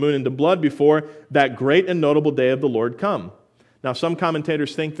darkness and the moon into blood before that great and notable day of the Lord come. Now, some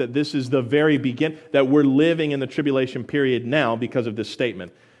commentators think that this is the very beginning, that we're living in the tribulation period now because of this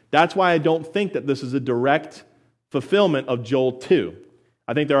statement. That's why I don't think that this is a direct fulfillment of Joel 2.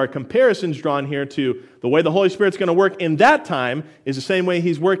 I think there are comparisons drawn here to the way the Holy Spirit's going to work in that time is the same way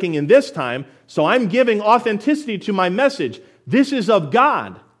He's working in this time. So I'm giving authenticity to my message. This is of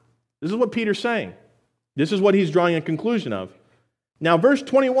God. This is what Peter's saying. This is what he's drawing a conclusion of. Now, verse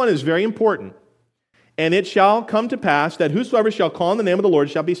 21 is very important. And it shall come to pass that whosoever shall call on the name of the Lord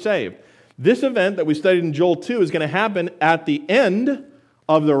shall be saved. This event that we studied in Joel 2 is going to happen at the end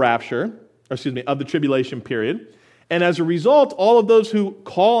of the rapture, of the tribulation period. And as a result, all of those who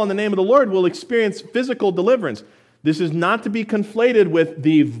call on the name of the Lord will experience physical deliverance. This is not to be conflated with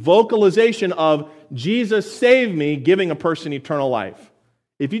the vocalization of Jesus save me, giving a person eternal life.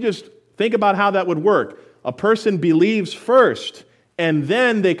 If you just think about how that would work, a person believes first, and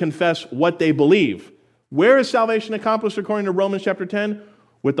then they confess what they believe. Where is salvation accomplished according to Romans chapter 10?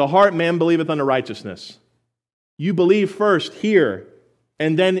 With the heart man believeth unto righteousness. You believe first here,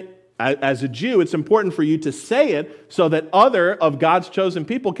 and then as a Jew, it's important for you to say it so that other of God's chosen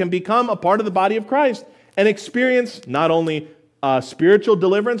people can become a part of the body of Christ and experience not only spiritual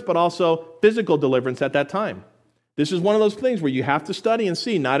deliverance, but also physical deliverance at that time. This is one of those things where you have to study and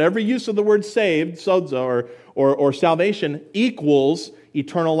see. Not every use of the word saved, sozo, or salvation equals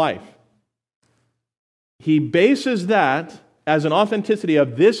eternal life. He bases that as an authenticity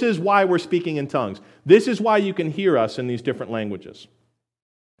of this is why we're speaking in tongues. This is why you can hear us in these different languages.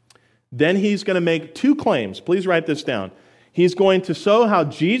 Then he's going to make two claims. Please write this down. He's going to show how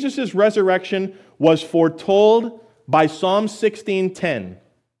Jesus' resurrection was foretold by Psalm 16:10.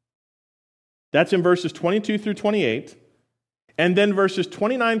 That's in verses 22 through 28. And then verses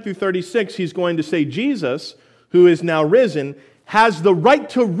 29 through 36, he's going to say Jesus, who is now risen, has the right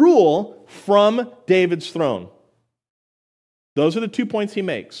to rule from David's throne. Those are the 2 points he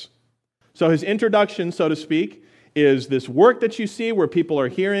makes. So his introduction, so to speak, is this work that you see where people are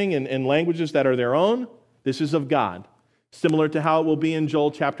hearing in languages that are their own. This is of God, similar to how it will be in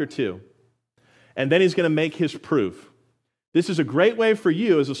Joel chapter 2. And then he's going to make his proof. This is a great way for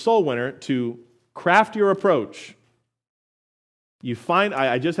you as a soul winner to craft your approach. You find,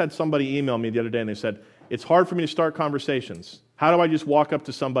 I just had somebody email me the other day and they said, it's hard for me to start conversations. How do I just walk up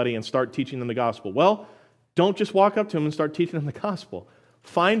to somebody and start teaching them the gospel? Well, Don't just walk up to them and start teaching them the gospel.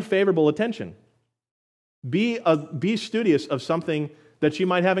 Find favorable attention. Be studious of something that you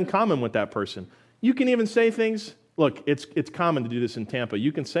might have in common with that person. You can even say things, look, it's common to do this in Tampa.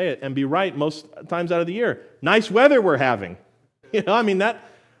 You can say it and be right most times out of the year. Nice weather we're having. That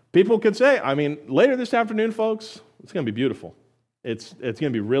people could say, later this afternoon, folks, it's going to be beautiful. It's going to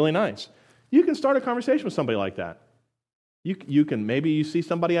be really nice. You can start a conversation with somebody like that. You can, maybe you see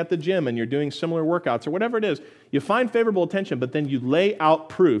somebody at the gym and you're doing similar workouts or whatever it is. You find favorable attention, but then you lay out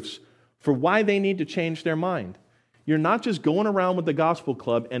proofs for why they need to change their mind. You're not just going around with the gospel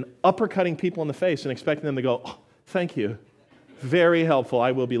club and uppercutting people in the face and expecting them to go, oh, thank you. Very helpful,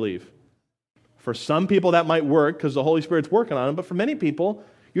 I will believe. For some people that might work because the Holy Spirit's working on them, but for many people,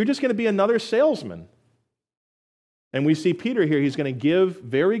 you're just going to be another salesman. And we see Peter here, he's going to give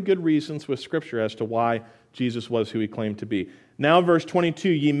very good reasons with Scripture as to why Jesus was who he claimed to be. Now, verse 22,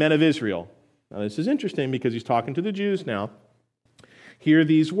 ye men of Israel. Now, this is interesting because he's talking to the Jews now. Hear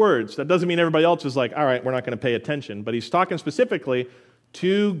these words. That doesn't mean everybody else is like, all right, we're not going to pay attention. But he's talking specifically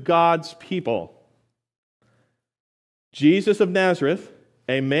to God's people. Jesus of Nazareth,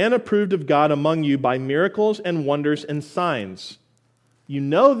 a man approved of God among you by miracles and wonders and signs. You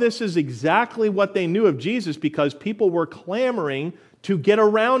know this is exactly what they knew of Jesus because people were clamoring to get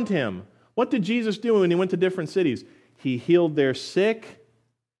around him. What did Jesus do when he went to different cities? He healed their sick.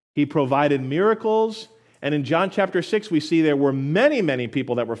 He provided miracles. And in John chapter 6, we see there were many, many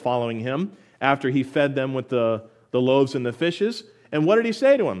people that were following him after he fed them with the loaves and the fishes. And what did he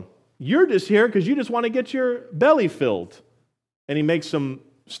say to them? You're just here because you just want to get your belly filled. And he makes some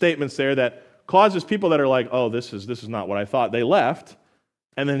statements there that causes people that are like, oh, this is not what I thought. They left.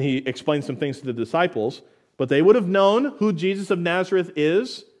 And then he explains some things to the disciples. But they would have known who Jesus of Nazareth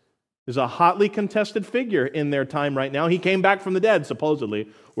is a hotly contested figure in their time right now. He came back from the dead, supposedly.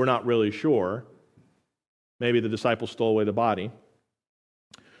 We're not really sure. Maybe the disciples stole away the body.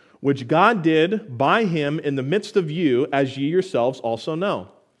 Which God did by him in the midst of you, as ye yourselves also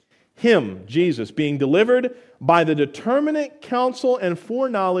know. Him, Jesus, being delivered by the determinate counsel and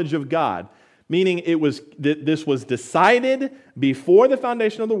foreknowledge of God. Meaning this was decided before the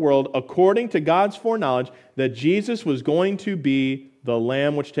foundation of the world, according to God's foreknowledge, that Jesus was going to be the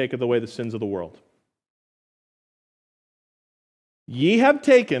Lamb which taketh away the sins of the world. Ye have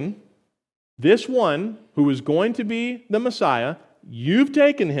taken this one who is going to be the Messiah, you've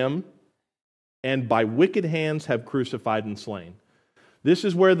taken him, and by wicked hands have crucified and slain. This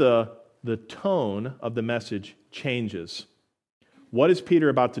is where the tone of the message changes. What is Peter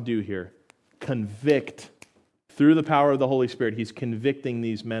about to do here? Convict. Through the power of the Holy Spirit, he's convicting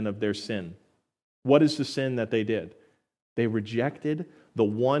these men of their sin. What is the sin that they did? They rejected the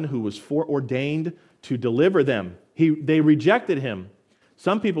one who was foreordained to deliver them. They rejected him.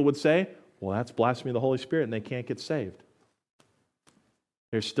 Some people would say, well, that's blasphemy of the Holy Spirit and they can't get saved.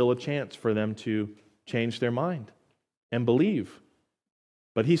 There's still a chance for them to change their mind and believe.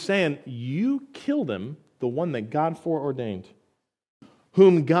 But he's saying, you killed him, the one that God foreordained,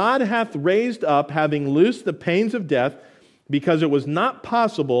 whom God hath raised up, having loosed the pains of death, because it was not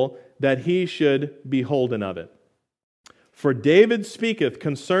possible that he should be holden of it. For David speaketh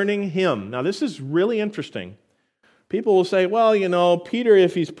concerning him. Now this is really interesting. People will say, well, Peter,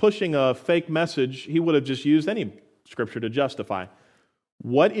 if he's pushing a fake message, he would have just used any scripture to justify.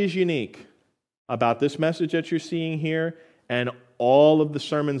 What is unique about this message that you're seeing here and all of the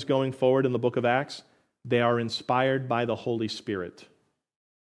sermons going forward in the book of Acts? They are inspired by the Holy Spirit.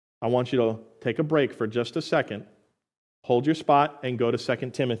 I want you to take a break for just a second, hold your spot, and go to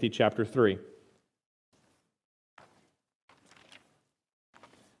 2 Timothy chapter 3.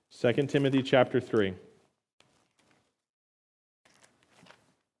 2 Timothy chapter 3.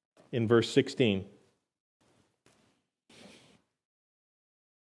 In verse 16.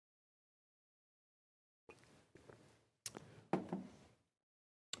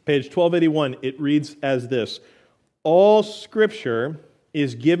 Page 1281, it reads as this: all Scripture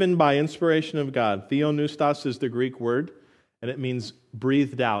is given by inspiration of God. Theopneustos is the Greek word, and it means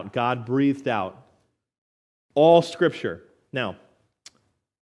breathed out. God breathed out. All Scripture. Now,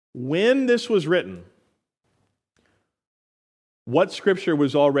 when this was written, what Scripture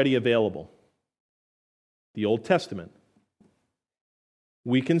was already available? The Old Testament.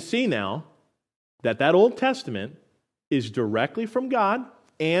 We can see now that Old Testament is directly from God,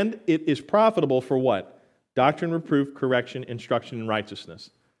 and it is profitable for what? Doctrine, reproof, correction, instruction, and righteousness.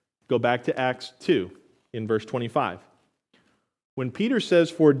 Go back to Acts 2 in verse 25. When Peter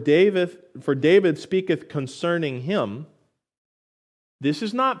says, for David speaketh concerning him, this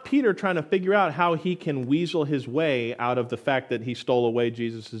is not Peter trying to figure out how he can weasel his way out of the fact that he stole away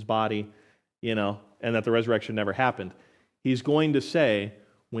Jesus' body, and that the resurrection never happened. He's going to say,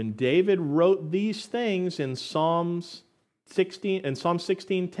 when David wrote these things in Psalm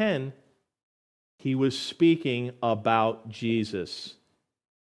 16:10, he was speaking about Jesus.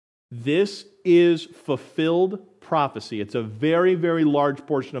 This is fulfilled prophecy. It's a very, very large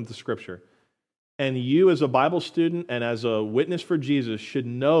portion of the Scripture. And you as a Bible student and as a witness for Jesus should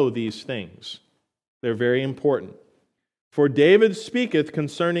know these things. They're very important. For David speaketh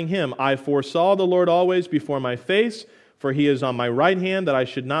concerning him, I foresaw the Lord always before my face, for he is on my right hand, that I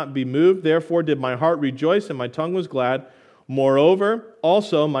should not be moved. Therefore did my heart rejoice, and my tongue was glad. Moreover,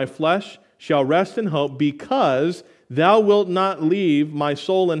 also my flesh shall rest in hope, because thou wilt not leave my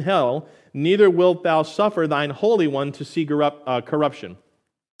soul in hell, neither wilt thou suffer thine Holy One to see corruption.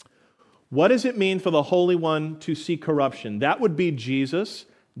 What does it mean for the Holy One to see corruption? That would be Jesus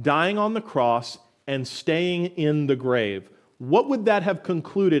dying on the cross and staying in the grave. What would that have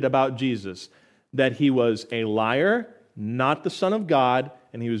concluded about Jesus? That he was a liar, not the Son of God,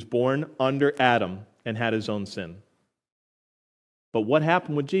 and he was born under Adam and had his own sin. But what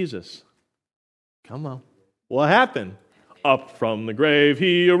happened with Jesus? Come on. What happened? Up from the grave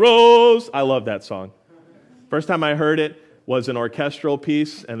he arose. I love that song. First time I heard it was an orchestral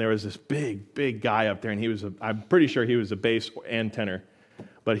piece, and there was this big, big guy up there, and I'm pretty sure he was a bass and tenor.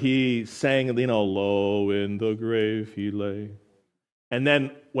 But he sang, low in the grave he lay. And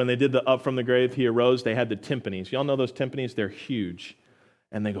then when they did the up from the grave he arose, they had the timpanis. Y'all know those timpanis? They're huge.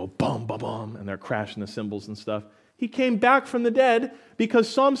 And they go bum, bum, bum, and they're crashing the cymbals and stuff. He came back from the dead because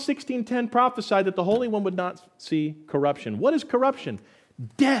Psalm 16:10 prophesied that the Holy One would not see corruption. What is corruption?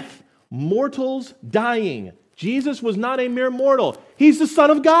 Death. Mortals dying. Jesus was not a mere mortal. He's the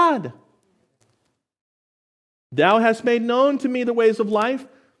Son of God. Thou hast made known to me the ways of life.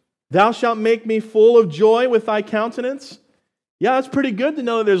 Thou shalt make me full of joy with thy countenance. Yeah, it's pretty good to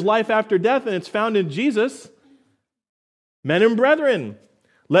know that there's life after death, and it's found in Jesus. Men and brethren,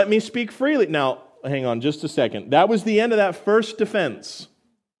 let me speak freely. Now, hang on just a second. That was the end of that first defense.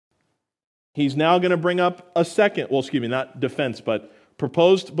 He's now going to bring up a second, not defense, but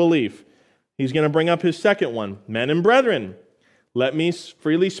proposed belief. He's going to bring up his second one. Men and brethren, let me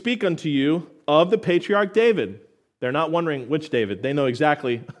freely speak unto you of the patriarch David. They're not wondering which David. They know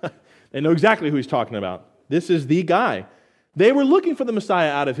exactly who he's talking about. This is the guy. They were looking for the Messiah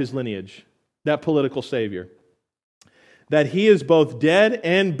out of his lineage, that political savior. That he is both dead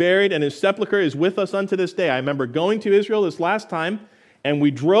and buried, and his sepulcher is with us unto this day. I remember going to Israel this last time, and we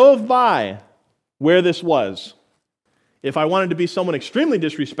drove by where this was. If I wanted to be someone extremely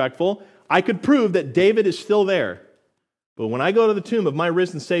disrespectful, I could prove that David is still there. But when I go to the tomb of my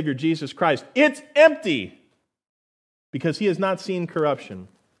risen Savior, Jesus Christ, it's empty because he has not seen corruption.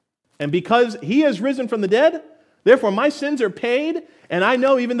 And because he has risen from the dead, therefore my sins are paid, and I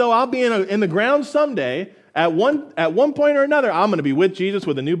know even though I'll be in the ground someday, at one point or another, I'm going to be with Jesus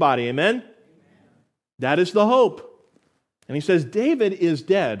with a new body. Amen? That is the hope. And he says, David is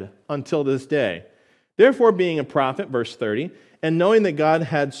dead until this day. Therefore, being a prophet, verse 30, and knowing that God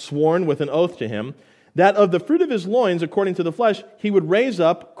had sworn with an oath to him, that of the fruit of his loins, according to the flesh, he would raise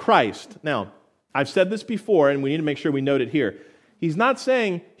up Christ. Now, I've said this before, and we need to make sure we note it here. He's not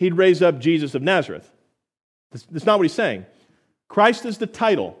saying he'd raise up Jesus of Nazareth. That's not what he's saying. Christ is the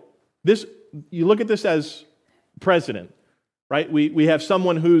title. You look at this as president, right? We have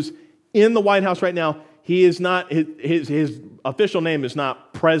someone who's in the White House right now. He is not, his official name is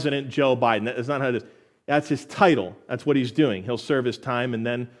not President Joe Biden. That's not how it is. That's his title. That's what he's doing. He'll serve his time, and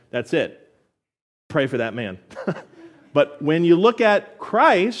then that's it. Pray for that man. But when you look at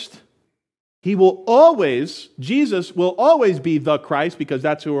Christ, Jesus will always be the Christ, because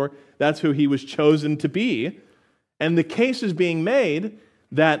that's who he was chosen to be. And the case is being made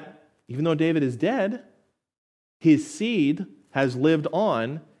that even though David is dead, his seed has lived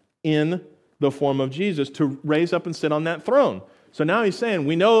on in the form of Jesus to raise up and sit on that throne. So now he's saying,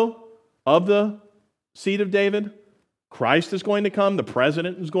 we know of the seed of David, Christ is going to come, the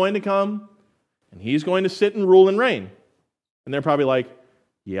president is going to come, and he's going to sit and rule and reign. And they're probably like,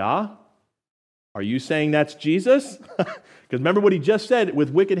 yeah? Are you saying that's Jesus? Because remember what he just said,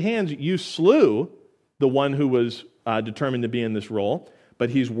 with wicked hands you slew the one who was determined to be in this role. But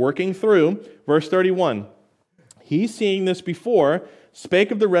he's working through. Verse 31, he, seeing this before,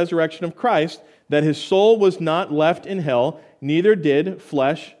 spake of the resurrection of Christ, that his soul was not left in hell, neither did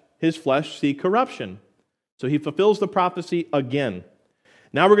his flesh see corruption. So he fulfills the prophecy again.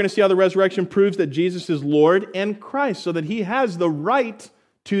 Now we're going to see how the resurrection proves that Jesus is Lord and Christ, so that he has the right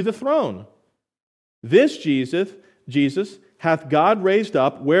to the throne. This Jesus hath God raised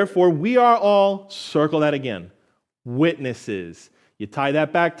up, wherefore we are all, circle that again, witnesses. You tie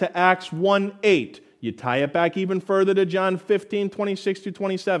that back to Acts 1:8. You tie it back even further to John 15, 26 to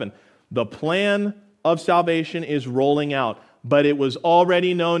 27. The plan of salvation is rolling out, but it was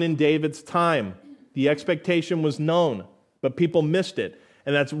already known in David's time. The expectation was known, but people missed it.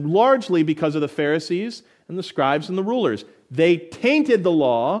 And that's largely because of the Pharisees and the scribes and the rulers. They tainted the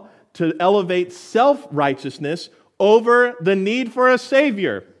law to elevate self-righteousness over the need for a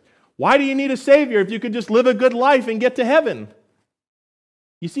Savior. Why do you need a Savior if you could just live a good life and get to heaven?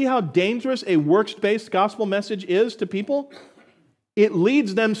 You see how dangerous a works-based gospel message is to people? It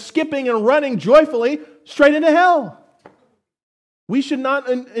leads them skipping and running joyfully straight into hell. We should not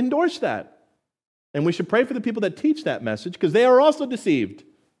endorse that. And we should pray for the people that teach that message because they are also deceived.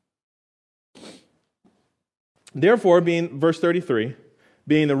 Therefore, verse 33,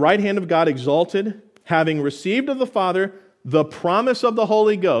 being the right hand of God exalted, having received of the Father the promise of the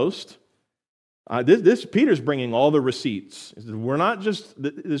Holy Ghost. This Peter's bringing all the receipts. It's not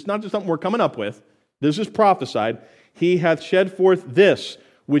just something we're coming up with. This is prophesied. He hath shed forth this,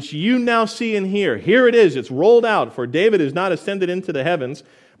 which you now see and hear. Here it is. It's rolled out. For David is not ascended into the heavens,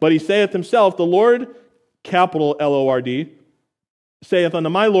 but he saith himself, the Lord, capital L-O-R-D, saith unto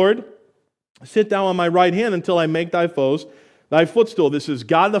my Lord, sit thou on my right hand until I make thy foes thy footstool. This is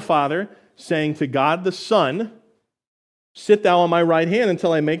God the Father saying to God the Son, sit thou on my right hand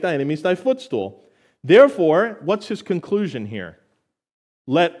until I make thy enemies thy footstool. Therefore, what's his conclusion here?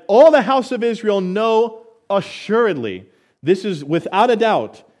 Let all the house of Israel know assuredly, this is without a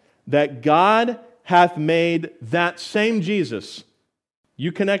doubt, that God hath made that same Jesus.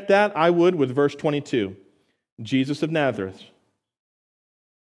 You connect that, I would, with verse 22. Jesus of Nazareth.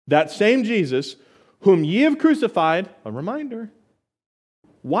 That same Jesus, whom ye have crucified, a reminder.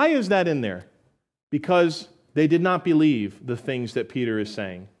 Why is that in there? Because they did not believe the things that Peter is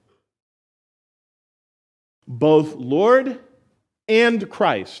saying. Both Lord and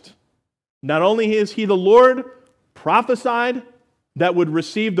Christ. Not only is he the Lord prophesied that would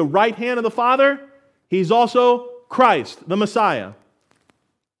receive the right hand of the Father, he's also Christ, the Messiah.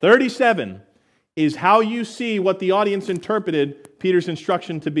 37 is how you see what the audience interpreted Peter's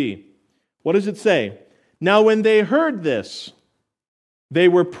instruction to be. What does it say? Now when they heard this, they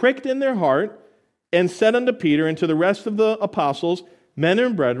were pricked in their heart and said unto Peter and to the rest of the apostles, men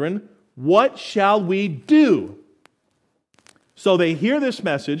and brethren, what shall we do? So they hear this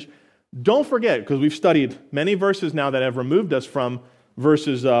message. Don't forget, because we've studied many verses now that have removed us from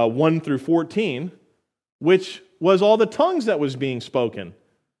verses 1 through 14, which was all the tongues that was being spoken.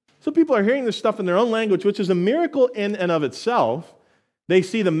 So people are hearing this stuff in their own language, which is a miracle in and of itself. They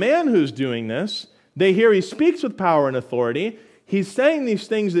see the man who's doing this. They hear he speaks with power and authority. He's saying these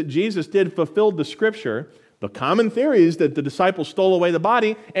things that Jesus did fulfilled the Scripture. The common theory is that the disciples stole away the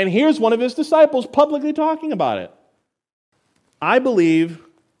body, and here's one of his disciples publicly talking about it. I believe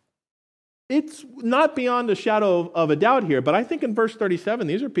it's not beyond a shadow of a doubt here, but I think in verse 37,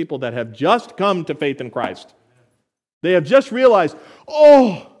 these are people that have just come to faith in Christ. They have just realized,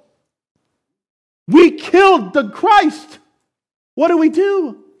 oh, we killed the Christ. What do we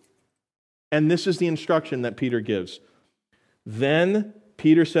do? And this is the instruction that Peter gives. Then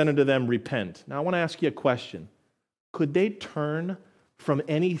Peter said unto them, repent. Now I want to ask you a question. Could they turn from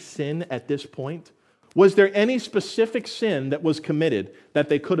any sin at this point? Was there any specific sin that was committed that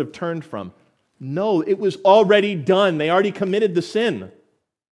they could have turned from? No, it was already done. They already committed the sin.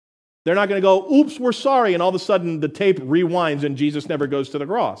 They're not going to go, oops, we're sorry, and all of a sudden the tape rewinds and Jesus never goes to the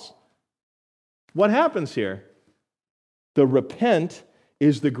cross. What happens here? The repent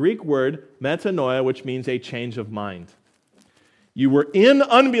is the Greek word metanoia, which means a change of mind. You were in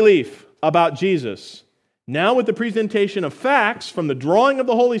unbelief about Jesus. Now with the presentation of facts from the drawing of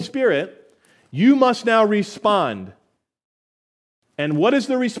the Holy Spirit, you must now respond. And what is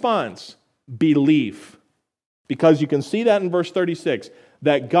the response? Belief. Because you can see that in verse 36,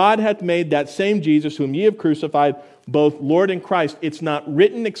 that God hath made that same Jesus whom ye have crucified, both Lord and Christ. It's not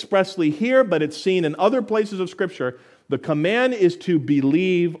written expressly here, but it's seen in other places of Scripture. The command is to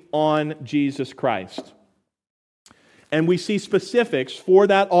believe on Jesus Christ. And we see specifics for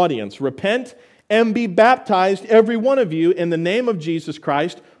that audience. Repent and be baptized, every one of you, in the name of Jesus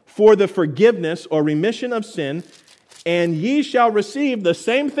Christ, for the forgiveness or remission of sin, and ye shall receive the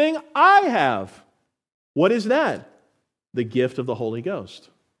same thing I have. What is that? The gift of the Holy Ghost.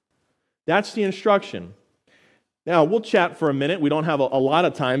 That's the instruction. Now, we'll chat for a minute. We don't have a lot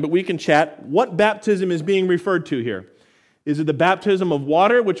of time, but we can chat. What baptism is being referred to here? Is it the baptism of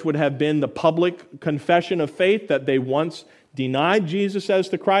water, which would have been the public confession of faith that they once denied Jesus as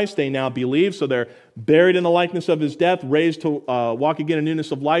the Christ? They now believe, so they're buried in the likeness of his death, raised to walk again in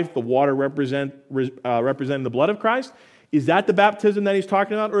newness of life. The water representing the blood of Christ. Is that the baptism that he's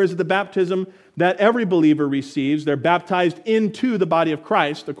talking about, or is it the baptism that every believer receives? They're baptized into the body of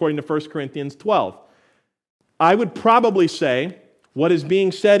Christ, according to 1 Corinthians 12. I would probably say what is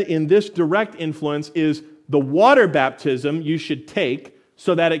being said in this direct influence is the water baptism you should take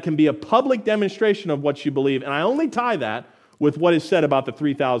so that it can be a public demonstration of what you believe. And I only tie that with what is said about the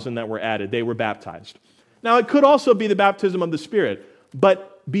 3,000 that were added. They were baptized. Now, it could also be the baptism of the Spirit.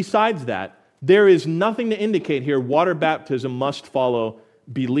 But besides that, there is nothing to indicate here water baptism must follow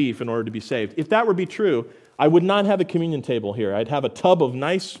belief in order to be saved. If that were to be true, I would not have a communion table here. I'd have a tub of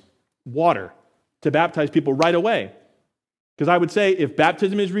nice water to baptize people right away. Because I would say if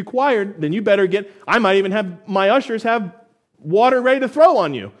baptism is required, then you better I might even have my ushers have water ready to throw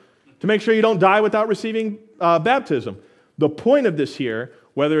on you to make sure you don't die without receiving baptism. The point of this here,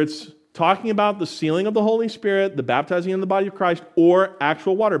 whether it's talking about the sealing of the Holy Spirit, the baptizing in the body of Christ, or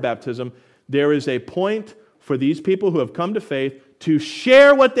actual water baptism, there is a point for these people who have come to faith to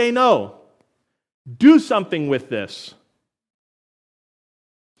share what they know. Do something with this.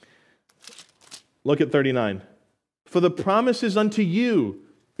 Look at 39. For the promise is unto you,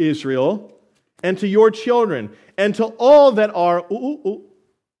 Israel, and to your children, and to all that are...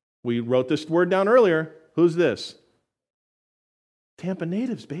 We wrote this word down earlier. Who's this? Tampa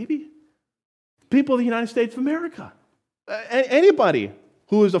natives, baby. People of the United States of America. Anybody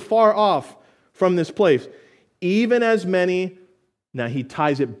who is afar off from this place. Even as many... Now he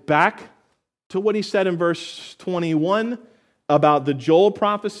ties it back to what he said in verse 21 about the Joel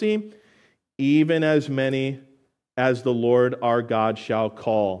prophecy. Even as many as the Lord our God shall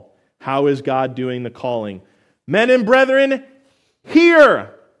call. How is God doing the calling? Men and brethren,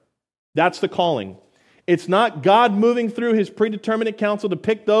 hear! That's the calling. It's not God moving through his predeterminate counsel to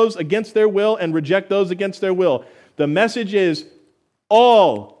pick those against their will and reject those against their will. The message is,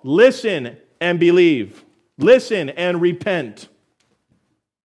 all listen and believe. Listen and repent.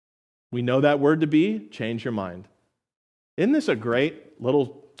 We know that word to be, change your mind. Isn't this a great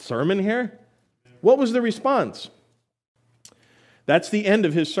little sermon here? What was the response? That's the end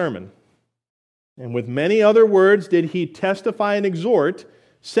of his sermon. And with many other words did he testify and exhort,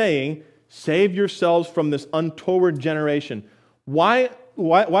 saying, save yourselves from this untoward generation. Why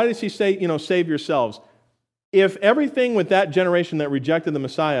does he say, save yourselves? If everything with that generation that rejected the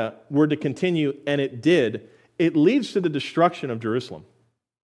Messiah were to continue, and it did, it leads to the destruction of Jerusalem.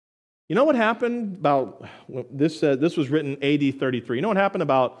 You know what happened about, this was written AD 33. You know what happened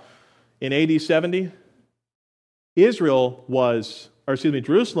about in AD 70? Jerusalem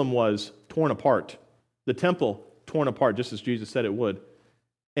was torn apart. The temple torn apart, just as Jesus said it would.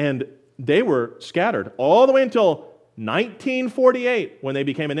 And they were scattered all the way until 1948 when they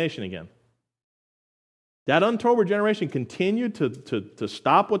became a nation again. That untoward generation continued to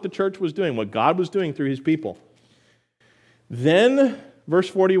stop what the church was doing, what God was doing through his people. Then, verse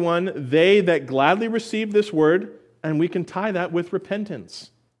 41, they that gladly received this word, and we can tie that with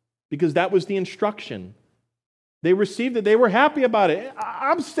repentance, because that was the instruction. They received it. They were happy about it.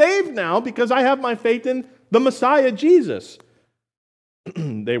 I'm saved now because I have my faith in the Messiah, Jesus.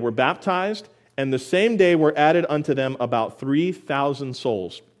 They were baptized, and the same day were added unto them about 3,000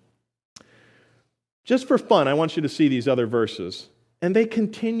 souls. Just for fun, I want you to see these other verses. And they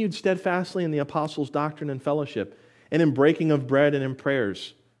continued steadfastly in the apostles' doctrine and fellowship, and in breaking of bread and in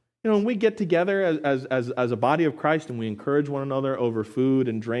prayers. When we get together as a body of Christ and we encourage one another over food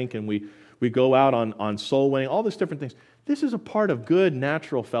and drink, and we go out on soul winning, all these different things. This is a part of good,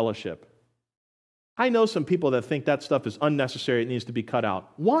 natural fellowship. I know some people that think that stuff is unnecessary, it needs to be cut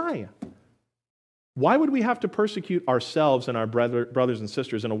out. Why? Why would we have to persecute ourselves and our brothers and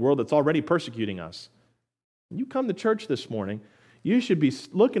sisters in a world that's already persecuting us? When you come to church this morning, you should be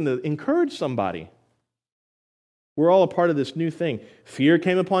looking to encourage somebody. We're all a part of this new thing. Fear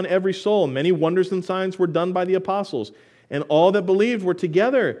came upon every soul. Many wonders and signs were done by the apostles. And all that believed were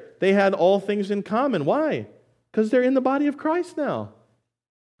together. They had all things in common. Why? Because they're in the body of Christ now.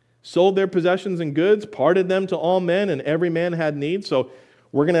 Sold their possessions and goods, parted them to all men, and every man had need. So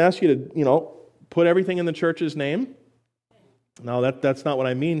we're going to ask you to, put everything in the church's name. No, that's not what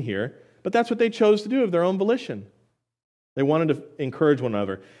I mean here. But that's what they chose to do of their own volition. They wanted to encourage one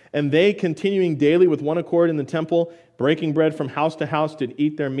another. And they, continuing daily with one accord in the temple, breaking bread from house to house, did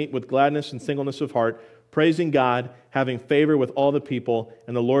eat their meat with gladness and singleness of heart, praising God, having favor with all the people,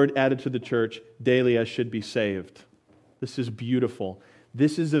 and the Lord added to the church daily as should be saved. This is beautiful.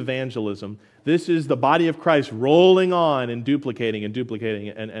 This is evangelism. This is the body of Christ rolling on and duplicating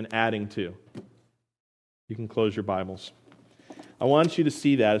and adding to. You can close your Bibles. I want you to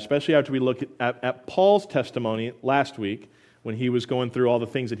see that, especially after we look at Paul's testimony last week when he was going through all the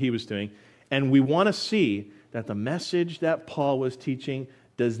things that he was doing. And we want to see that the message that Paul was teaching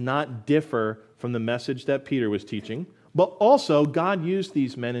does not differ from the message that Peter was teaching, but also God used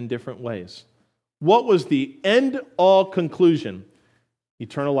these men in different ways. What was the end-all conclusion?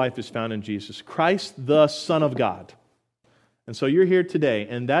 Eternal life is found in Jesus Christ, the Son of God. And so you're here today,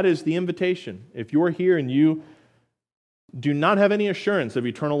 and that is the invitation. If you're here and you do not have any assurance of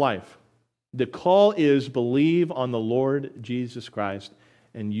eternal life, the call is believe on the Lord Jesus Christ,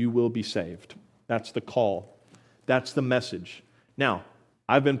 and you will be saved. That's the call. That's the message. Now,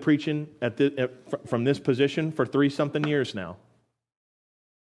 I've been preaching from this position for 30-something years now.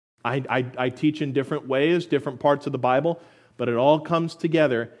 I teach in different ways, different parts of the Bible, but it all comes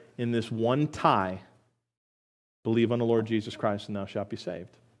together in this one tie. Believe on the Lord Jesus Christ and thou shalt be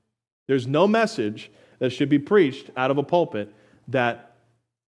saved. There's no message that should be preached out of a pulpit that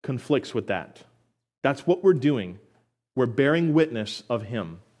conflicts with that. That's what we're doing. We're bearing witness of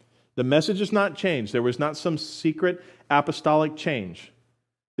Him. The message has not changed. There was not some secret apostolic change.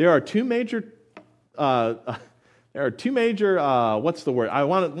 There are two major, what's the word? I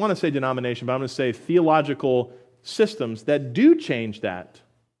want to say denomination, but I'm going to say theological systems that do change that.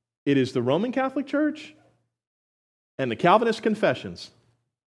 It is the Roman Catholic Church and the Calvinist confessions.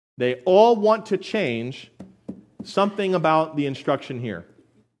 They all want to change something about the instruction here.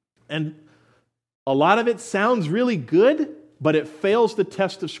 And a lot of it sounds really good, but it fails the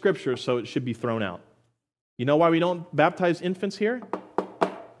test of Scripture, so it should be thrown out. You know why we don't baptize infants here?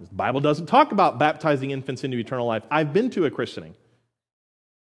 The Bible doesn't talk about baptizing infants into eternal life. I've been to a christening.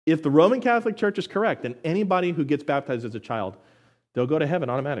 If the Roman Catholic Church is correct, then anybody who gets baptized as a child, they'll go to heaven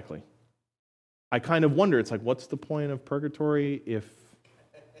automatically. I kind of wonder, it's like, what's the point of purgatory if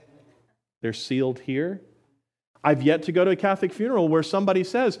they're sealed here? I've yet to go to a Catholic funeral where somebody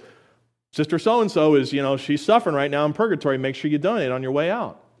says, Sister so-and-so is, she's suffering right now in purgatory. Make sure you donate on your way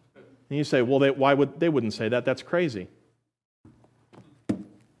out. And you say, well, they wouldn't say that. That's crazy.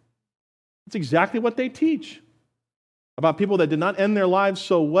 It's exactly what they teach about people that did not end their lives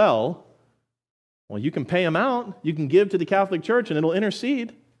so well. Well, you can pay them out. You can give to the Catholic Church and it'll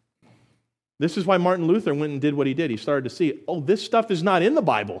intercede. This is why Martin Luther went and did what he did. He started to see, this stuff is not in the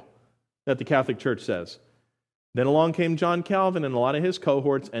Bible that the Catholic Church says. Then along came John Calvin and a lot of his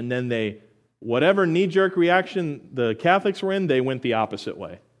cohorts, and then whatever knee-jerk reaction the Catholics were in, they went the opposite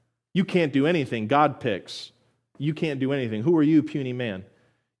way. You can't do anything. God picks. You can't do anything. Who are you, puny man?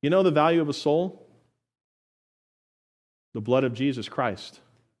 You know the value of a soul? The blood of Jesus Christ.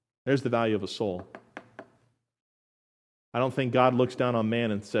 There's the value of a soul. I don't think God looks down on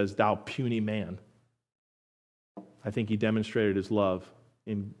man and says, thou puny man. I think He demonstrated His love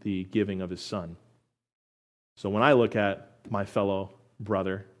in the giving of His Son. So when I look at my fellow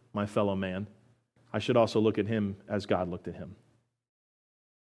brother, my fellow man, I should also look at him as God looked at him.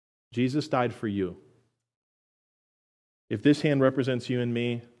 Jesus died for you. If this hand represents you and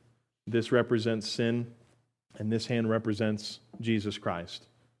me, this represents sin, and this hand represents Jesus Christ.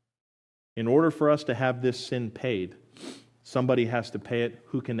 In order for us to have this sin paid, somebody has to pay it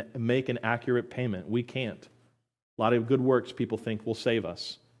who can make an accurate payment. We can't. A lot of good works people think will save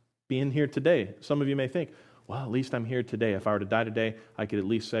us. Being here today, some of you may think, well, at least I'm here today. If I were to die today, I could at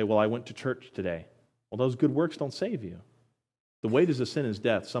least say, well, I went to church today. Well, those good works don't save you. The wages of sin is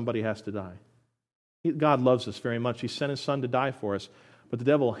death. Somebody has to die. God loves us very much. He sent His Son to die for us, but the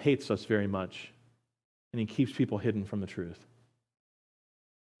devil hates us very much, and he keeps people hidden from the truth.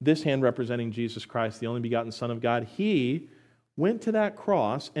 This hand representing Jesus Christ, the only begotten Son of God, He went to that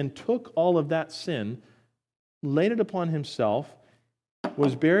cross and took all of that sin, laid it upon Himself,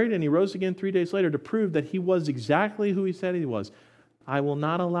 was buried, and He rose again 3 days later to prove that He was exactly who He said He was. I will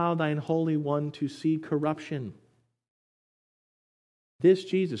not allow thine Holy One to see corruption. This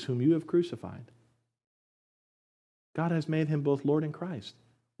Jesus whom you have crucified, God has made Him both Lord and Christ.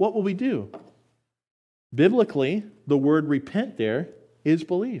 What will we do? Biblically, the word repent there is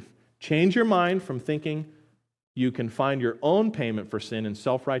belief. Change your mind from thinking you can find your own payment for sin in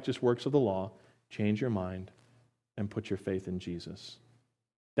self-righteous works of the law. Change your mind and put your faith in Jesus.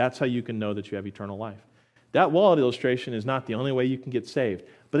 That's how you can know that you have eternal life. That wallet illustration is not the only way you can get saved,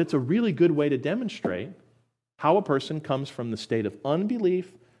 but it's a really good way to demonstrate how a person comes from the state of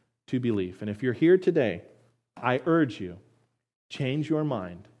unbelief to belief. And if you're here today, I urge you, change your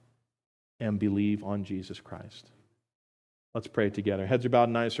mind and believe on Jesus Christ. Let's pray together. Heads are bowed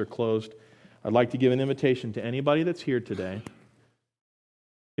and eyes are closed. I'd like to give an invitation to anybody that's here today.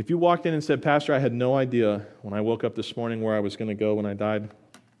 If you walked in and said, Pastor, I had no idea when I woke up this morning where I was going to go when I died.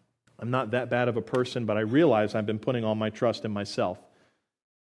 I'm not that bad of a person, but I realize I've been putting all my trust in myself.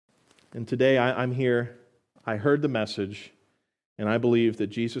 And today I'm here. I heard the message, and I believe that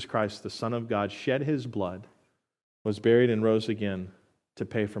Jesus Christ, the Son of God, shed His blood was buried, and rose again to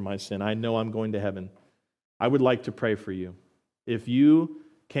pay for my sin. I know I'm going to heaven. I would like to pray for you. If you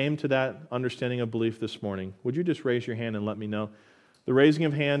came to that understanding of belief this morning, would you just raise your hand and let me know? The raising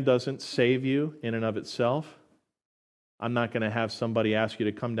of hand doesn't save you in and of itself. I'm not going to have somebody ask you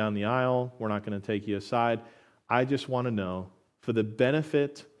to come down the aisle. We're not going to take you aside. I just want to know, for the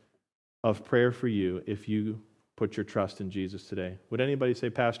benefit of prayer for you, if you put your trust in Jesus today. Would anybody say,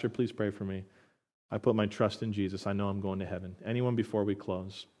 Pastor, please pray for me? I put my trust in Jesus. I know I'm going to heaven. Anyone before we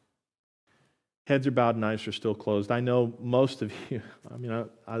close? Heads are bowed and eyes are still closed. I know most of you,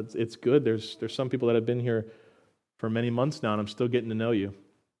 it's good. There's some people that have been here for many months now, and I'm still getting to know you.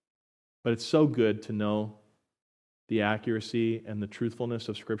 But it's so good to know the accuracy and the truthfulness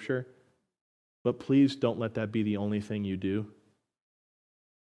of Scripture. But please don't let that be the only thing you do.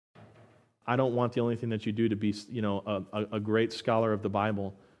 I don't want the only thing that you do to be, a great scholar of the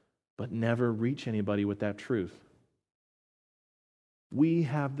Bible, but never reach anybody with that truth. We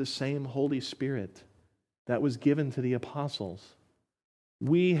have the same Holy Spirit that was given to the apostles.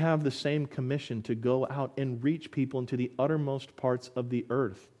 We have the same commission to go out and reach people into the uttermost parts of the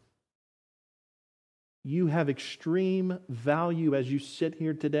earth. You have extreme value as you sit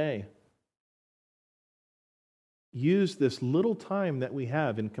here today. Use this little time that we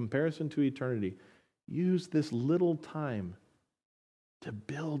have in comparison to eternity. Use this little time to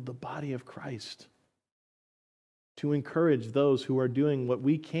build the body of Christ, to encourage those who are doing what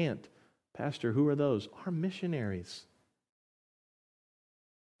we can't. Pastor, who are those? Our missionaries.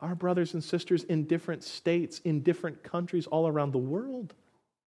 Our brothers and sisters in different states, in different countries all around the world.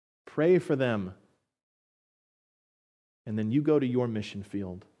 Pray for them. And then you go to your mission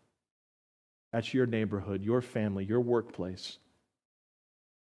field. That's your neighborhood, your family, your workplace.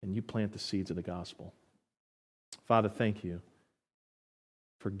 And you plant the seeds of the gospel. Father, thank you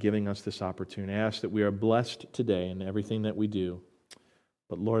for giving us this opportunity. I ask that we are blessed today in everything that we do.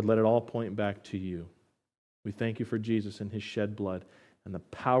 But Lord, let it all point back to you. We thank you for Jesus and his shed blood and the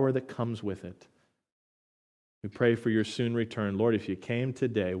power that comes with it. We pray for your soon return. Lord, if you came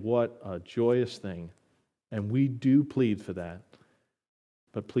today, what a joyous thing. And we do plead for that.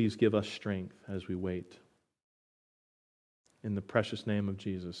 But please give us strength as we wait. In the precious name of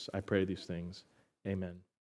Jesus, I pray these things. Amen.